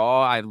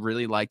overall, I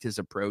really liked his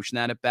approach in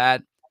that at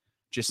bat.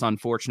 Just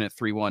unfortunate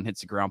 3-1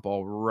 hits the ground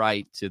ball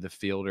right to the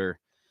fielder.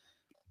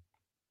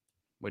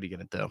 What are you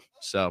gonna do?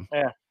 So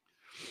yeah,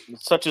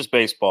 such as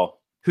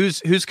baseball.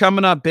 Who's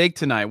coming up big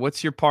tonight?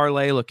 What's your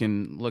parlay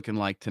looking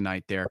like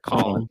tonight there,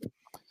 Collin?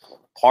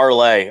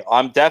 Parlay.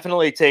 I'm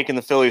definitely taking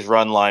the Phillies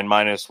run line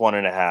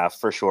 -1.5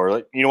 for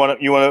sure. You want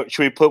to?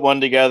 Should we put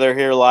one together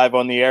here live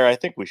on the air? I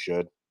think we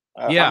should.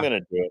 Yeah. I'm gonna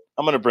do it.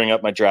 I'm gonna bring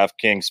up my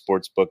DraftKings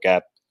sportsbook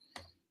app.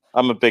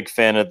 I'm a big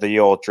fan of the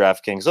old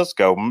DraftKings. Let's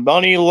go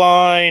money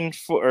line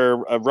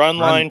or a run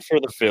line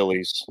for the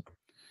Phillies.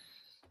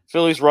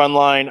 Phillies run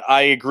line.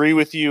 I agree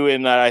with you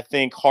in that I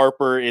think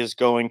Harper is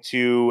going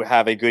to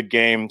have a good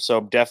game. So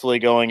I'm definitely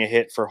going a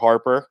hit for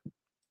Harper.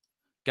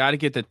 Got to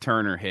get the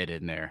Turner hit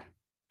in there.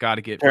 Got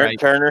to get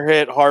Turner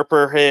hit,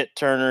 Harper hit,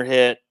 Turner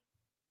hit.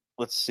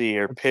 Let's see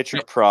here.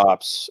 Pitcher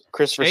props.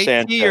 Christopher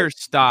Sanchez. or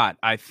Stott,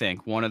 I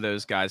think. One of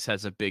those guys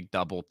has a big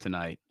double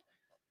tonight.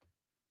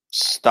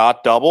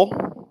 Stott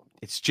double?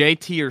 It's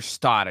JT or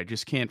Stott. I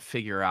just can't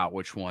figure out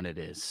which one it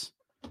is.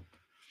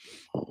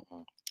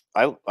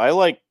 I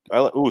like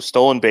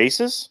stolen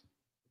bases.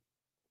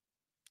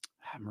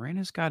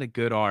 Moreno's got a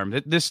good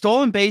arm. The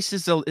stolen base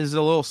is a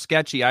little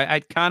sketchy.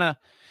 I'd kind of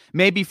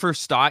maybe for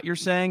Stott. You're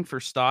saying for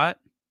Stott,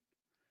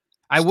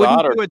 I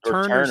wouldn't do a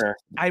Turner.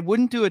 I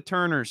wouldn't do a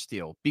Turner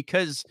steal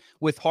because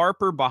with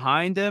Harper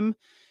behind him,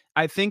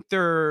 I think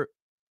they're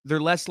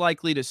less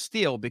likely to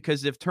steal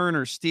because if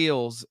Turner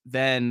steals,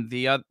 then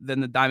the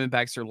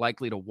Diamondbacks are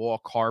likely to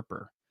walk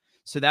Harper.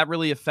 So that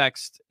really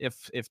affects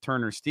if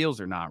Turner steals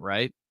or not,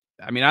 right?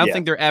 I mean, I don't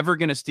think they're ever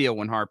going to steal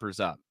when Harper's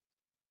up.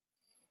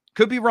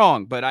 Could be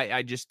wrong, but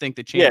I just think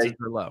the chances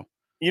are low.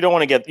 You don't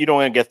want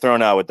to get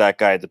thrown out with that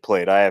guy at the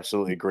plate. I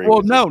absolutely agree.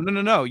 Well,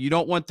 no. You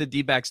don't want the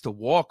D-backs to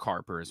walk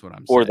Harper, is what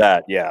I'm saying. Or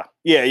that, yeah.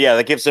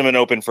 That gives him an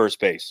open first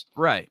base.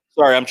 Right.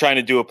 Sorry, I'm trying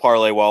to do a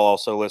parlay while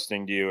also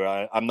listening to you.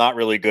 I'm not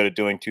really good at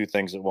doing two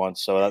things at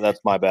once, so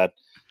that's my bad.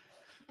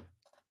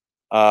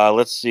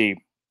 Let's see.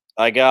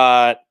 I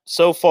got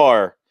so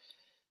far.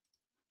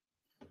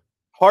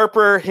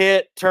 Harper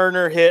hit,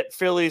 Turner hit,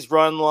 Phillies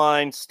run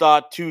line,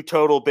 Stott 2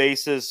 total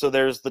bases. So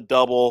there's the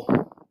double.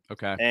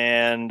 Okay.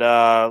 And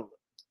I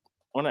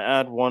want to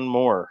add one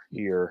more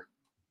here.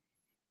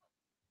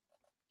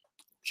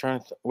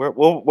 Where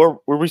were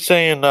we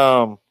saying?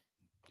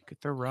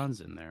 Get their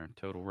runs in there,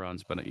 total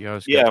runs, but you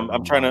always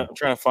I'm trying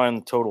to find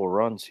the total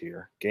runs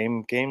here.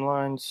 Game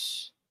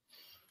lines.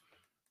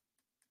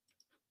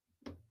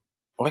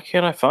 Why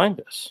can't I find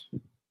this?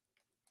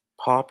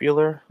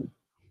 Popular.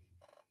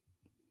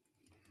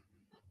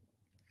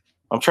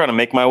 I'm trying to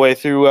make my way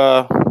through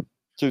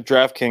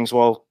DraftKings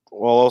while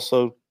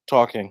also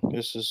talking.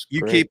 This is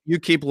great. You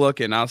keep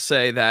looking. I'll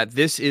say that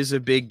this is a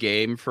big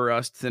game for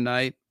us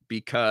tonight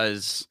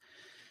because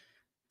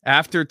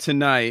after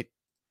tonight,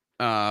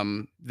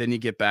 then you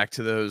get back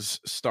to those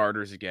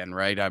starters again,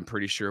 right? I'm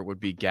pretty sure it would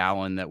be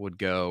Gallon that would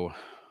go.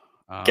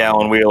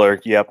 Gallon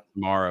Wheeler, yep.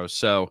 Tomorrow.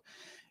 So,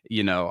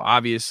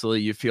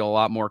 obviously you feel a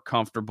lot more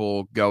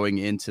comfortable going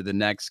into the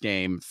next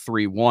game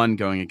 3-1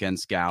 going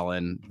against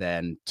Gallon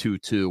than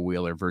 2-2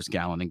 Wheeler versus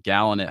Gallon. And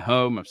Gallon at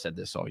home, I've said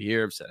this all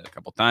year, I've said it a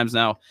couple times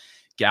now,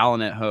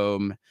 Gallon at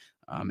home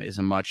is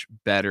a much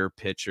better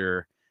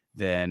pitcher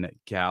than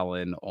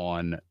Gallon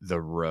on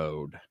the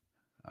road.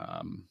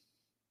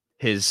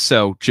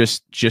 So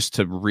just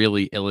to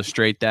really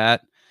illustrate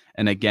that,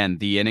 and again,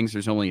 the innings,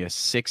 there's only a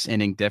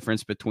 6-inning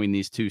difference between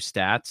these two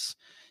stats.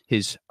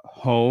 His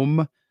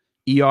home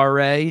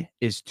ERA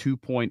is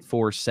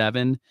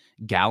 2.47.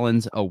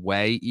 Gallon's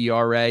away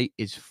ERA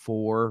is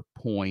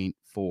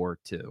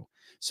 4.42.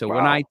 So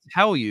when I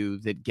tell you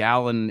that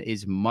Gallon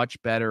is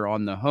much better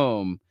on the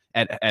home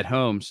at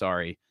home,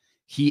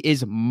 he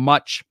is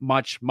much,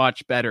 much,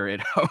 much better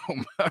at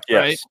home. Right?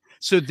 Yes.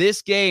 So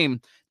this game,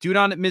 do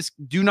not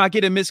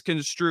get it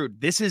misconstrued.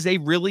 This is a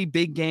really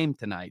big game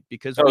tonight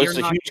because it's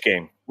a huge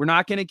game. We're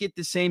not going to get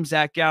the same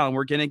Zach Gallen.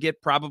 We're going to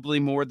get probably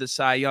more the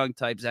Cy Young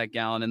type Zach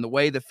Gallen. And the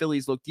way the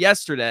Phillies looked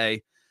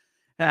yesterday,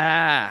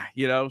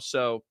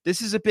 so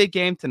this is a big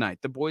game tonight.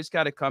 The boys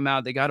got to come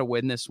out. They got to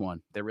win this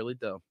one. They really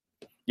do.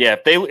 Yeah,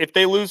 if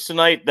they lose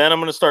tonight, then I'm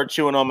going to start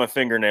chewing on my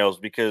fingernails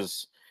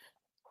because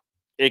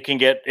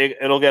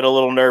it'll get a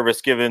little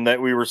nervous given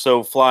that we were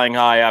so flying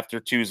high after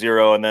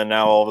 2-0 and then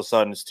now all of a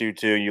sudden it's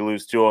 2-2. You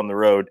lose 2 on the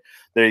road.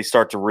 They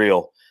start to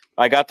reel.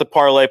 I got the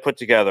parlay put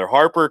together.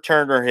 Harper,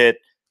 Turner hit,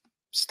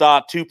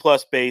 Stott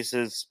 2+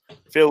 bases,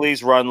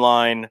 Phillies run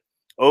line,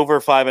 over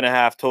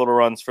 5.5 total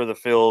runs for the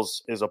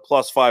Phils is a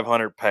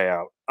 +500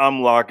 payout.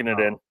 I'm locking it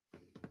in.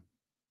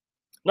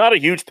 Not a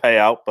huge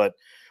payout, but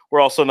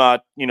we're also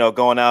not,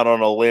 going out on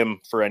a limb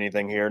for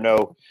anything here.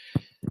 No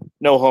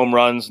home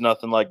runs,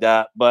 nothing like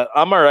that. But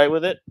I'm all right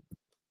with it.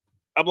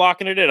 I'm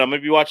locking it in. I'm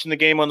gonna be watching the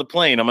game on the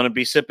plane. I'm gonna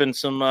be sipping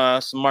some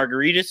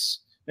margaritas,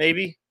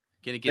 maybe.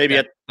 Gonna get maybe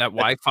that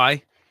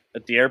Wi-Fi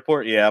at the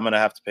airport. Yeah, I'm gonna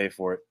have to pay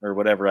for it or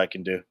whatever I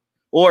can do.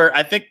 Or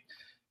I think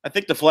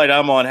the flight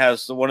I'm on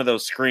has one of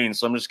those screens,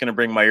 so I'm just gonna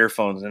bring my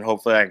earphones and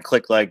hopefully I can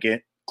click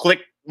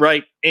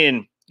right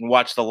in and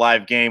watch the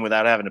live game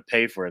without having to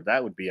pay for it.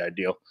 That would be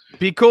ideal.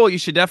 Be cool. You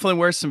should definitely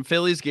wear some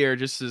Phillies gear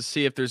just to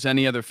see if there's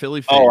any other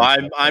Philly fans. Oh,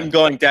 I'm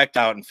going decked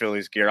out in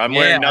Phillies gear. I'm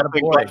wearing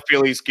nothing but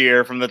Phillies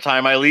gear from the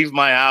time I leave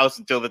my house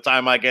until the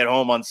time I get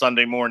home on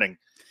Sunday morning.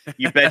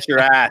 You bet your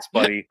ass,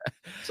 buddy.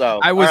 So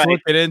I was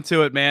looking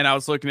into it, man. I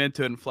was looking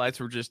into it, and flights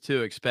were just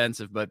too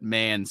expensive. But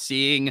man,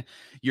 seeing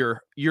your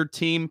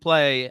team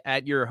play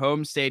at your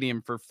home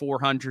stadium for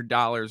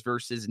 $400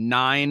 versus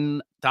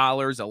 $9,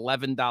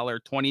 $11,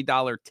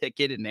 $20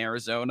 ticket in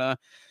Arizona,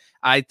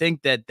 I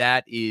think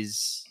that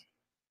is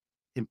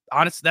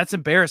honestly, that's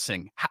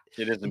embarrassing.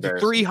 It is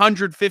embarrassing.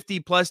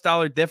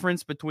 $350+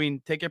 difference between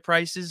ticket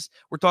prices.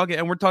 We're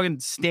talking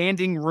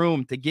standing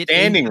room to get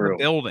into the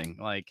building,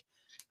 like.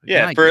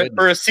 Yeah,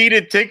 for a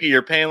seated ticket,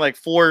 you're paying like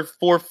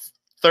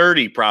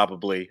 $430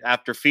 probably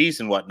after fees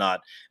and whatnot.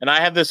 And I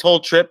have this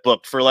whole trip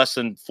booked for less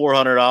than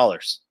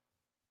 $400.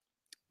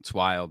 It's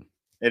wild.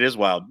 It is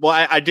wild. Well,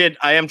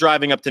 I am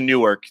driving up to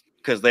Newark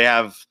because they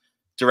have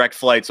direct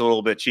flights a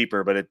little bit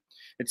cheaper, but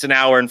it's an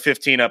hour and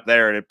 15 up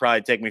there, and it'd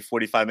probably take me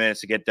 45 minutes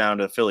to get down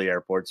to Philly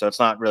airport. So it's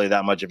not really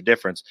that much of a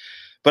difference.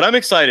 But I'm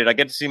excited. I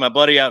get to see my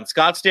buddy out in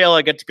Scottsdale.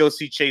 I get to go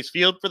see Chase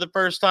Field for the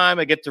first time.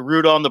 I get to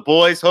root on the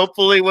boys.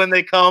 Hopefully when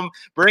they come,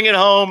 bring it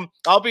home.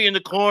 I'll be in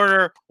the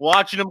corner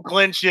watching them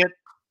clinch it.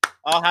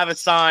 I'll have a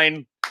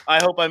sign.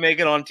 I hope I make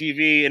it on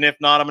TV. And if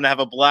not, I'm going to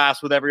have a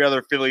blast with every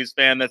other Phillies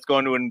fan that's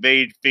going to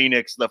invade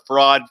Phoenix, the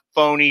fraud,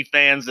 phony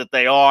fans that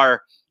they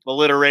are.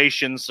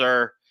 Alliteration,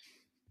 sir.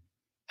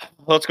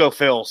 Let's go,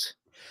 Phils.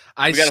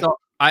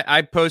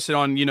 I posted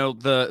on,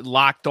 the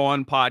Locked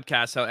On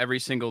podcast, how every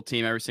single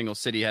team, every single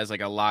city has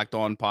like a Locked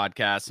On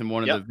podcast. And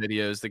one of the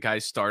videos, the guy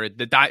started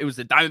it was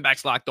the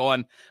Diamondbacks Locked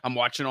On. I'm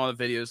watching all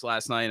the videos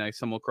last night and I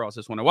stumbled across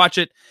this when I watch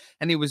it.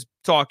 And he was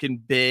talking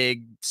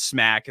big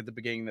smack at the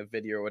beginning of the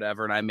video or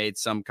whatever. And I made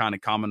some kind of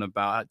comment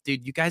about,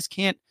 dude, you guys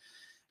can't.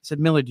 I said,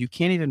 Millard, you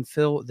can't even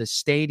fill the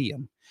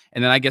stadium.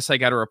 And then I guess I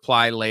got a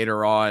reply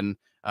later on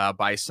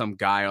by some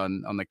guy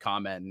on the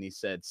comment. And he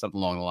said something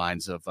along the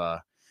lines of,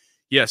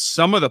 yes,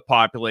 some of the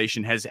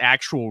population has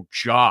actual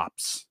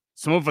jobs.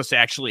 Some of us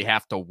actually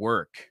have to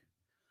work.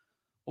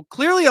 Well,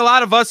 clearly a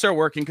lot of us are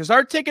working because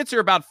our tickets are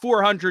about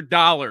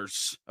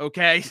 $400.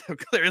 Okay, so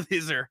clearly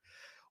these are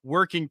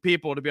working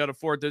people to be able to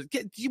afford this.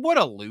 What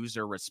a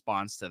loser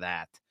response to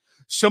that.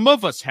 Some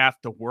of us have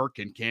to work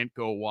and can't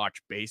go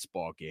watch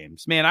baseball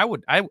games. Man, I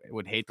would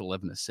hate to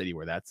live in a city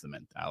where that's the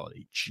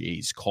mentality.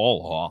 Jeez,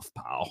 call off,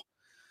 pal.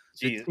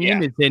 The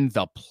team is in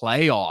the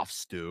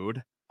playoffs,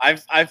 dude.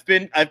 I've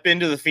been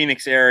to the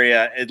Phoenix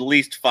area at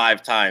least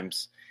 5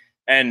 times,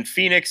 and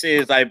Phoenix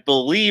is, I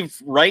believe,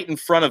 right in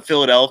front of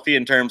Philadelphia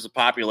in terms of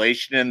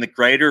population, and the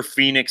greater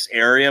Phoenix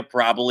area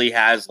probably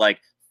has like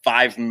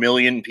 5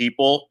 million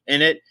people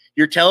in it.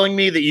 You're telling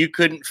me that you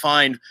couldn't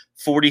find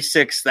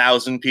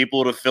 46,000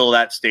 people to fill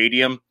that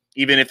stadium,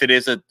 even if it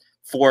is a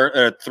 4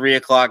 or 3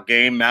 o'clock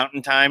game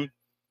Mountain Time?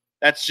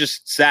 That's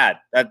just sad.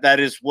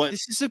 That is what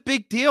this is a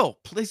big deal.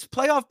 This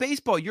playoff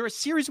baseball. You're a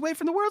series away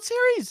from the World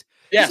Series.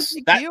 Yes,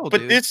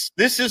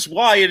 this is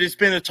why it has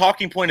been a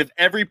talking point of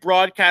every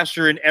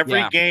broadcaster in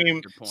every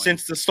game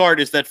since the start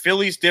is that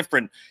Philly's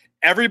different.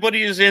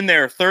 Everybody is in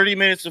there 30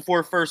 minutes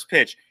before first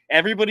pitch.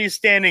 Everybody is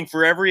standing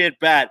for every at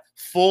bat,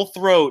 full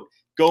throat,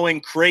 going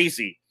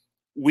crazy.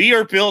 We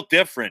are built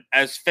different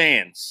as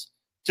fans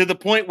to the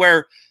point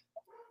where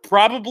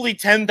probably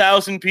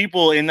 10,000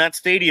 people in that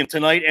stadium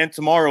tonight and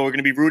tomorrow are going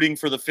to be rooting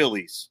for the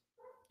Phillies.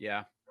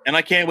 Yeah. And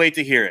I can't wait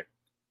to hear it.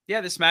 Yeah,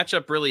 this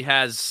matchup really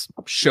has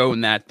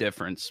shown that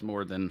difference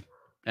more than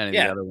any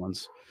of the other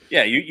ones.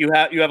 Yeah, you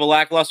have a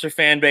lackluster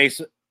fan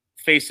base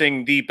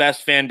facing the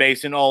best fan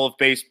base in all of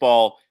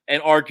baseball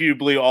and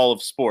arguably all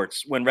of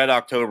sports when Red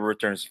October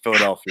returns to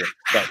Philadelphia.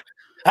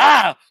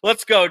 But,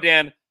 let's go,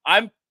 Dan.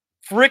 I'm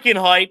freaking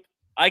hyped.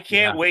 I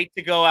can't wait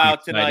to go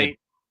out tonight.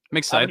 I'm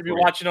excited. I'm going to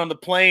be watching on the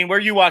plane. Where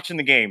are you watching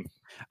the game?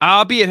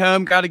 I'll be at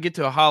home. Got to get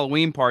to a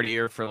Halloween party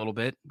here for a little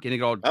bit.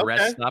 Getting all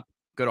dressed up,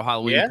 go to a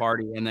Halloween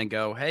party, and then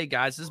go, hey,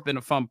 guys, this has been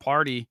a fun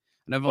party.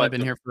 And I've only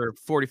been here for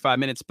 45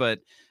 minutes,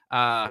 but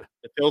the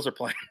Phils are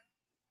playing.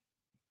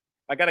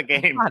 I got a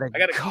game. I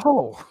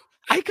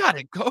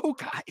gotta go,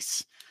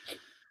 guys.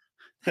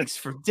 Thanks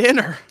for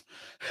dinner.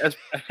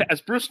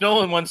 As Bruce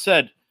Nolan once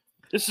said,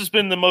 this has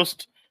been the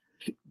most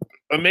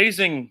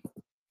amazing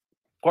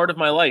part of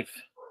my life.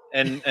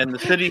 And the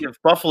city of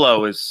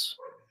Buffalo is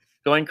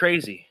going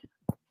crazy.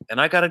 And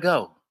I gotta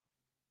go.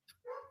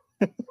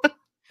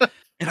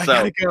 I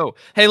gotta go.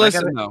 Hey,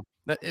 listen, though.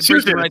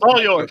 Susan, it's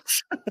all yours.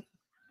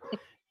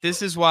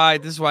 This is why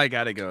I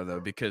gotta go, though,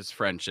 because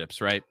friendships,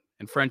 right?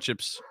 And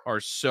friendships are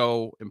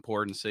so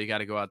important. So you got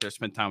to go out there,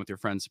 spend time with your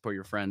friends, support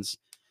your friends.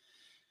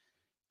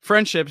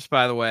 Friendships,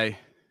 by the way,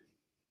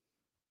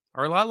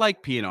 are a lot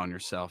like peeing on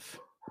yourself.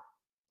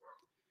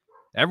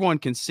 Everyone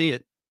can see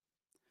it,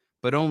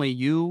 but only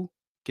you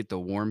get the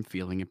warm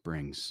feeling it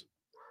brings.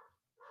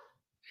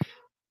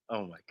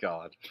 Oh my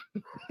God.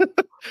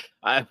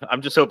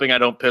 I'm just hoping I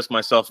don't piss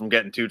myself from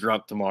getting too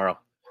drunk tomorrow.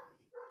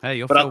 Hey,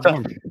 you'll But feel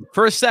warm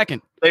for a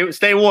second.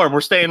 Stay warm.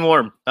 We're staying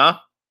warm, huh?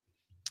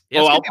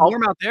 Yeah, it's gonna be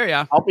warm out there,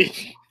 yeah.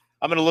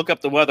 I'm gonna look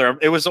up the weather.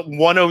 It was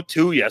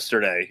 102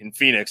 yesterday in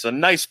Phoenix. A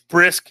nice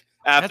brisk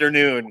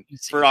afternoon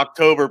for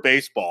October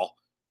baseball.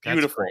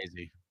 Beautiful. That's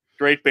crazy.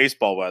 Great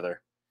baseball weather.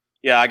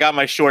 Yeah, I got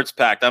my shorts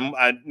packed.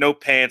 I no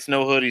pants,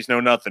 no hoodies, no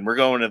nothing. We're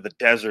going to the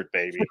desert,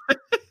 baby.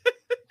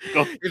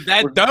 If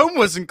that dome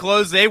wasn't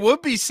closed, they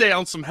would be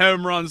sailing some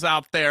home runs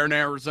out there in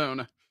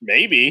Arizona.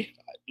 Maybe.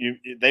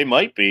 They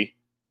might be.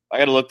 I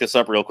got to look this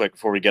up real quick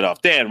before we get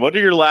off. Dan, what are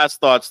your last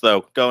thoughts,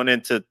 though, going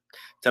into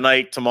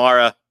tonight,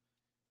 tomorrow?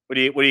 What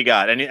do you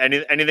got?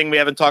 Anything we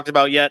haven't talked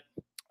about yet?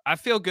 I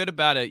feel good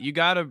about it.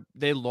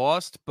 They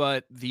lost,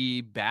 but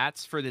the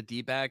bats for the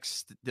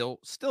D-backs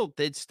still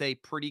did stay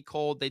pretty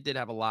cold. They did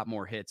have a lot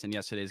more hits in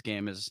yesterday's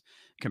game as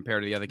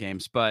compared to the other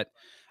games, but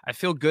I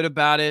feel good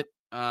about it.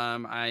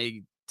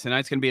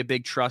 Tonight's going to be a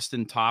big trust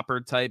and topper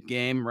type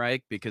game,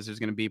 right? Because there's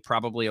going to be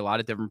probably a lot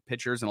of different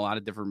pitchers and a lot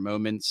of different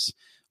moments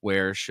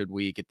where should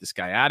we get this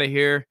guy out of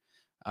here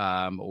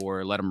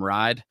or let him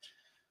ride,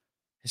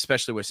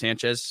 especially with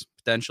Sanchez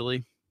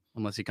potentially,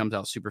 unless he comes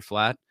out super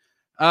flat.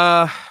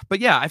 But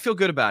yeah, I feel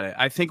good about it.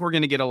 I think we're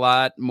going to get a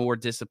lot more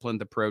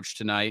disciplined approach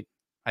tonight.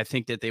 I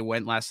think that they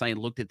went last night and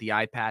looked at the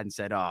iPad and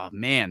said, oh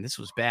man, this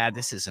was bad.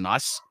 This isn't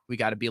us. We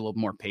got to be a little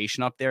more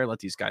patient up there. Let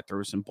these guys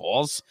throw some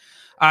balls.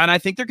 And I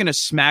think they're going to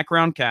smack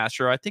around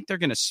Castro. I think they're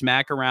going to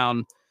smack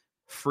around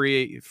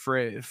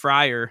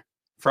Friar.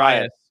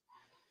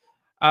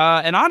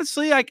 And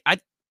honestly, I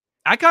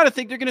kind of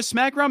think they're going to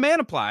smack around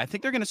Manaply. I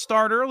think they're going to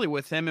start early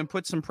with him and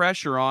put some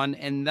pressure on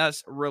and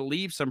thus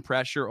relieve some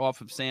pressure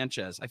off of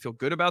Sanchez. I feel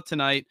good about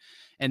tonight.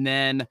 And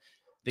then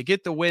they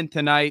get the win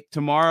tonight.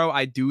 Tomorrow,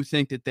 I do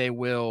think that they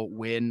will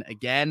win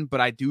again,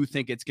 but I do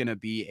think it's going to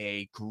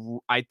be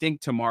I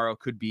think tomorrow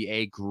could be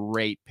a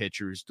great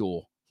pitcher's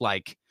duel.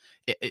 Like,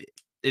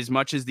 as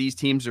much as these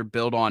teams are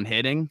built on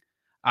hitting,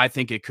 I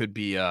think it could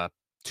be a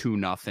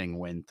 2-0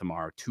 win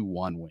tomorrow,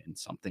 2-1 win,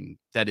 something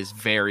that is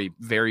very,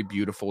 very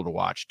beautiful to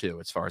watch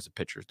too, as far as the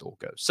pitcher's duel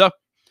goes. So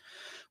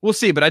we'll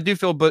see, but I do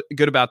feel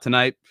good about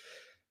tonight.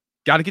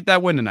 Got to get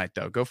that win tonight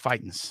though. Go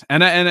Fightins.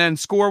 And then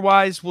score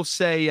wise, we'll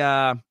say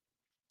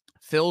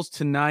Phils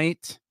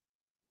tonight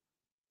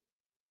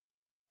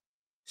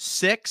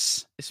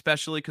 6,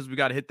 especially because we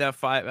got to hit that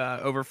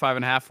over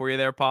 5.5 for you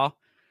there, Paul.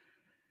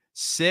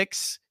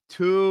 6-3.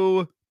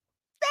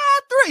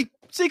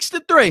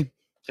 6-3.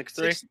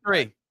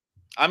 6-3.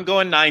 I'm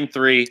going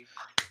 9-3.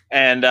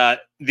 And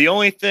the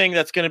only thing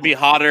that's going to be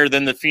hotter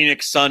than the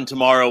Phoenix Sun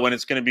tomorrow when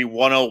it's going to be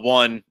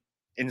 101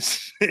 in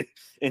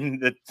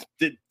the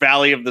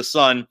Valley of the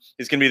Sun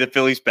is going to be the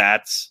Phillies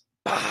bats.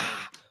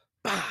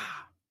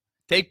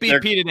 Take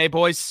BP today,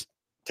 boys.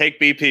 Take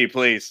BP,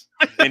 please.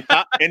 In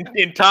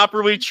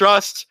Topper we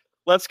trust.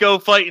 Let's go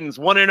Fightins.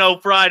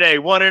 1-0 Friday,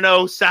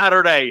 1-0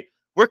 Saturday.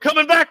 We're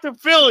coming back to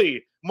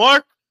Philly.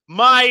 Mark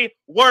my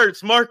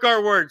words. Mark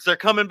our words. They're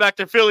coming back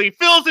to Philly.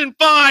 Phil's in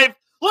 5.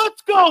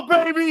 Let's go,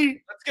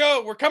 baby. Let's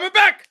go. We're coming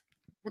back.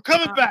 We're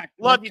coming back.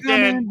 Love you,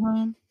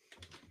 Dan.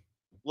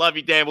 Love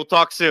you, Dan. We'll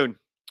talk soon.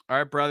 All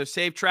right, brother.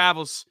 Safe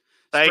travels.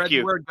 Thank Spread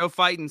you. The word. Go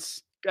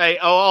Fightins. Hey,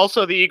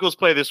 also the Eagles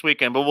play this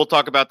weekend, but we'll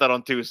talk about that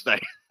on Tuesday.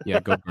 Yeah,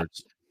 go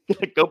Birds.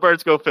 Go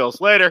Birds, go Phils.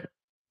 Later.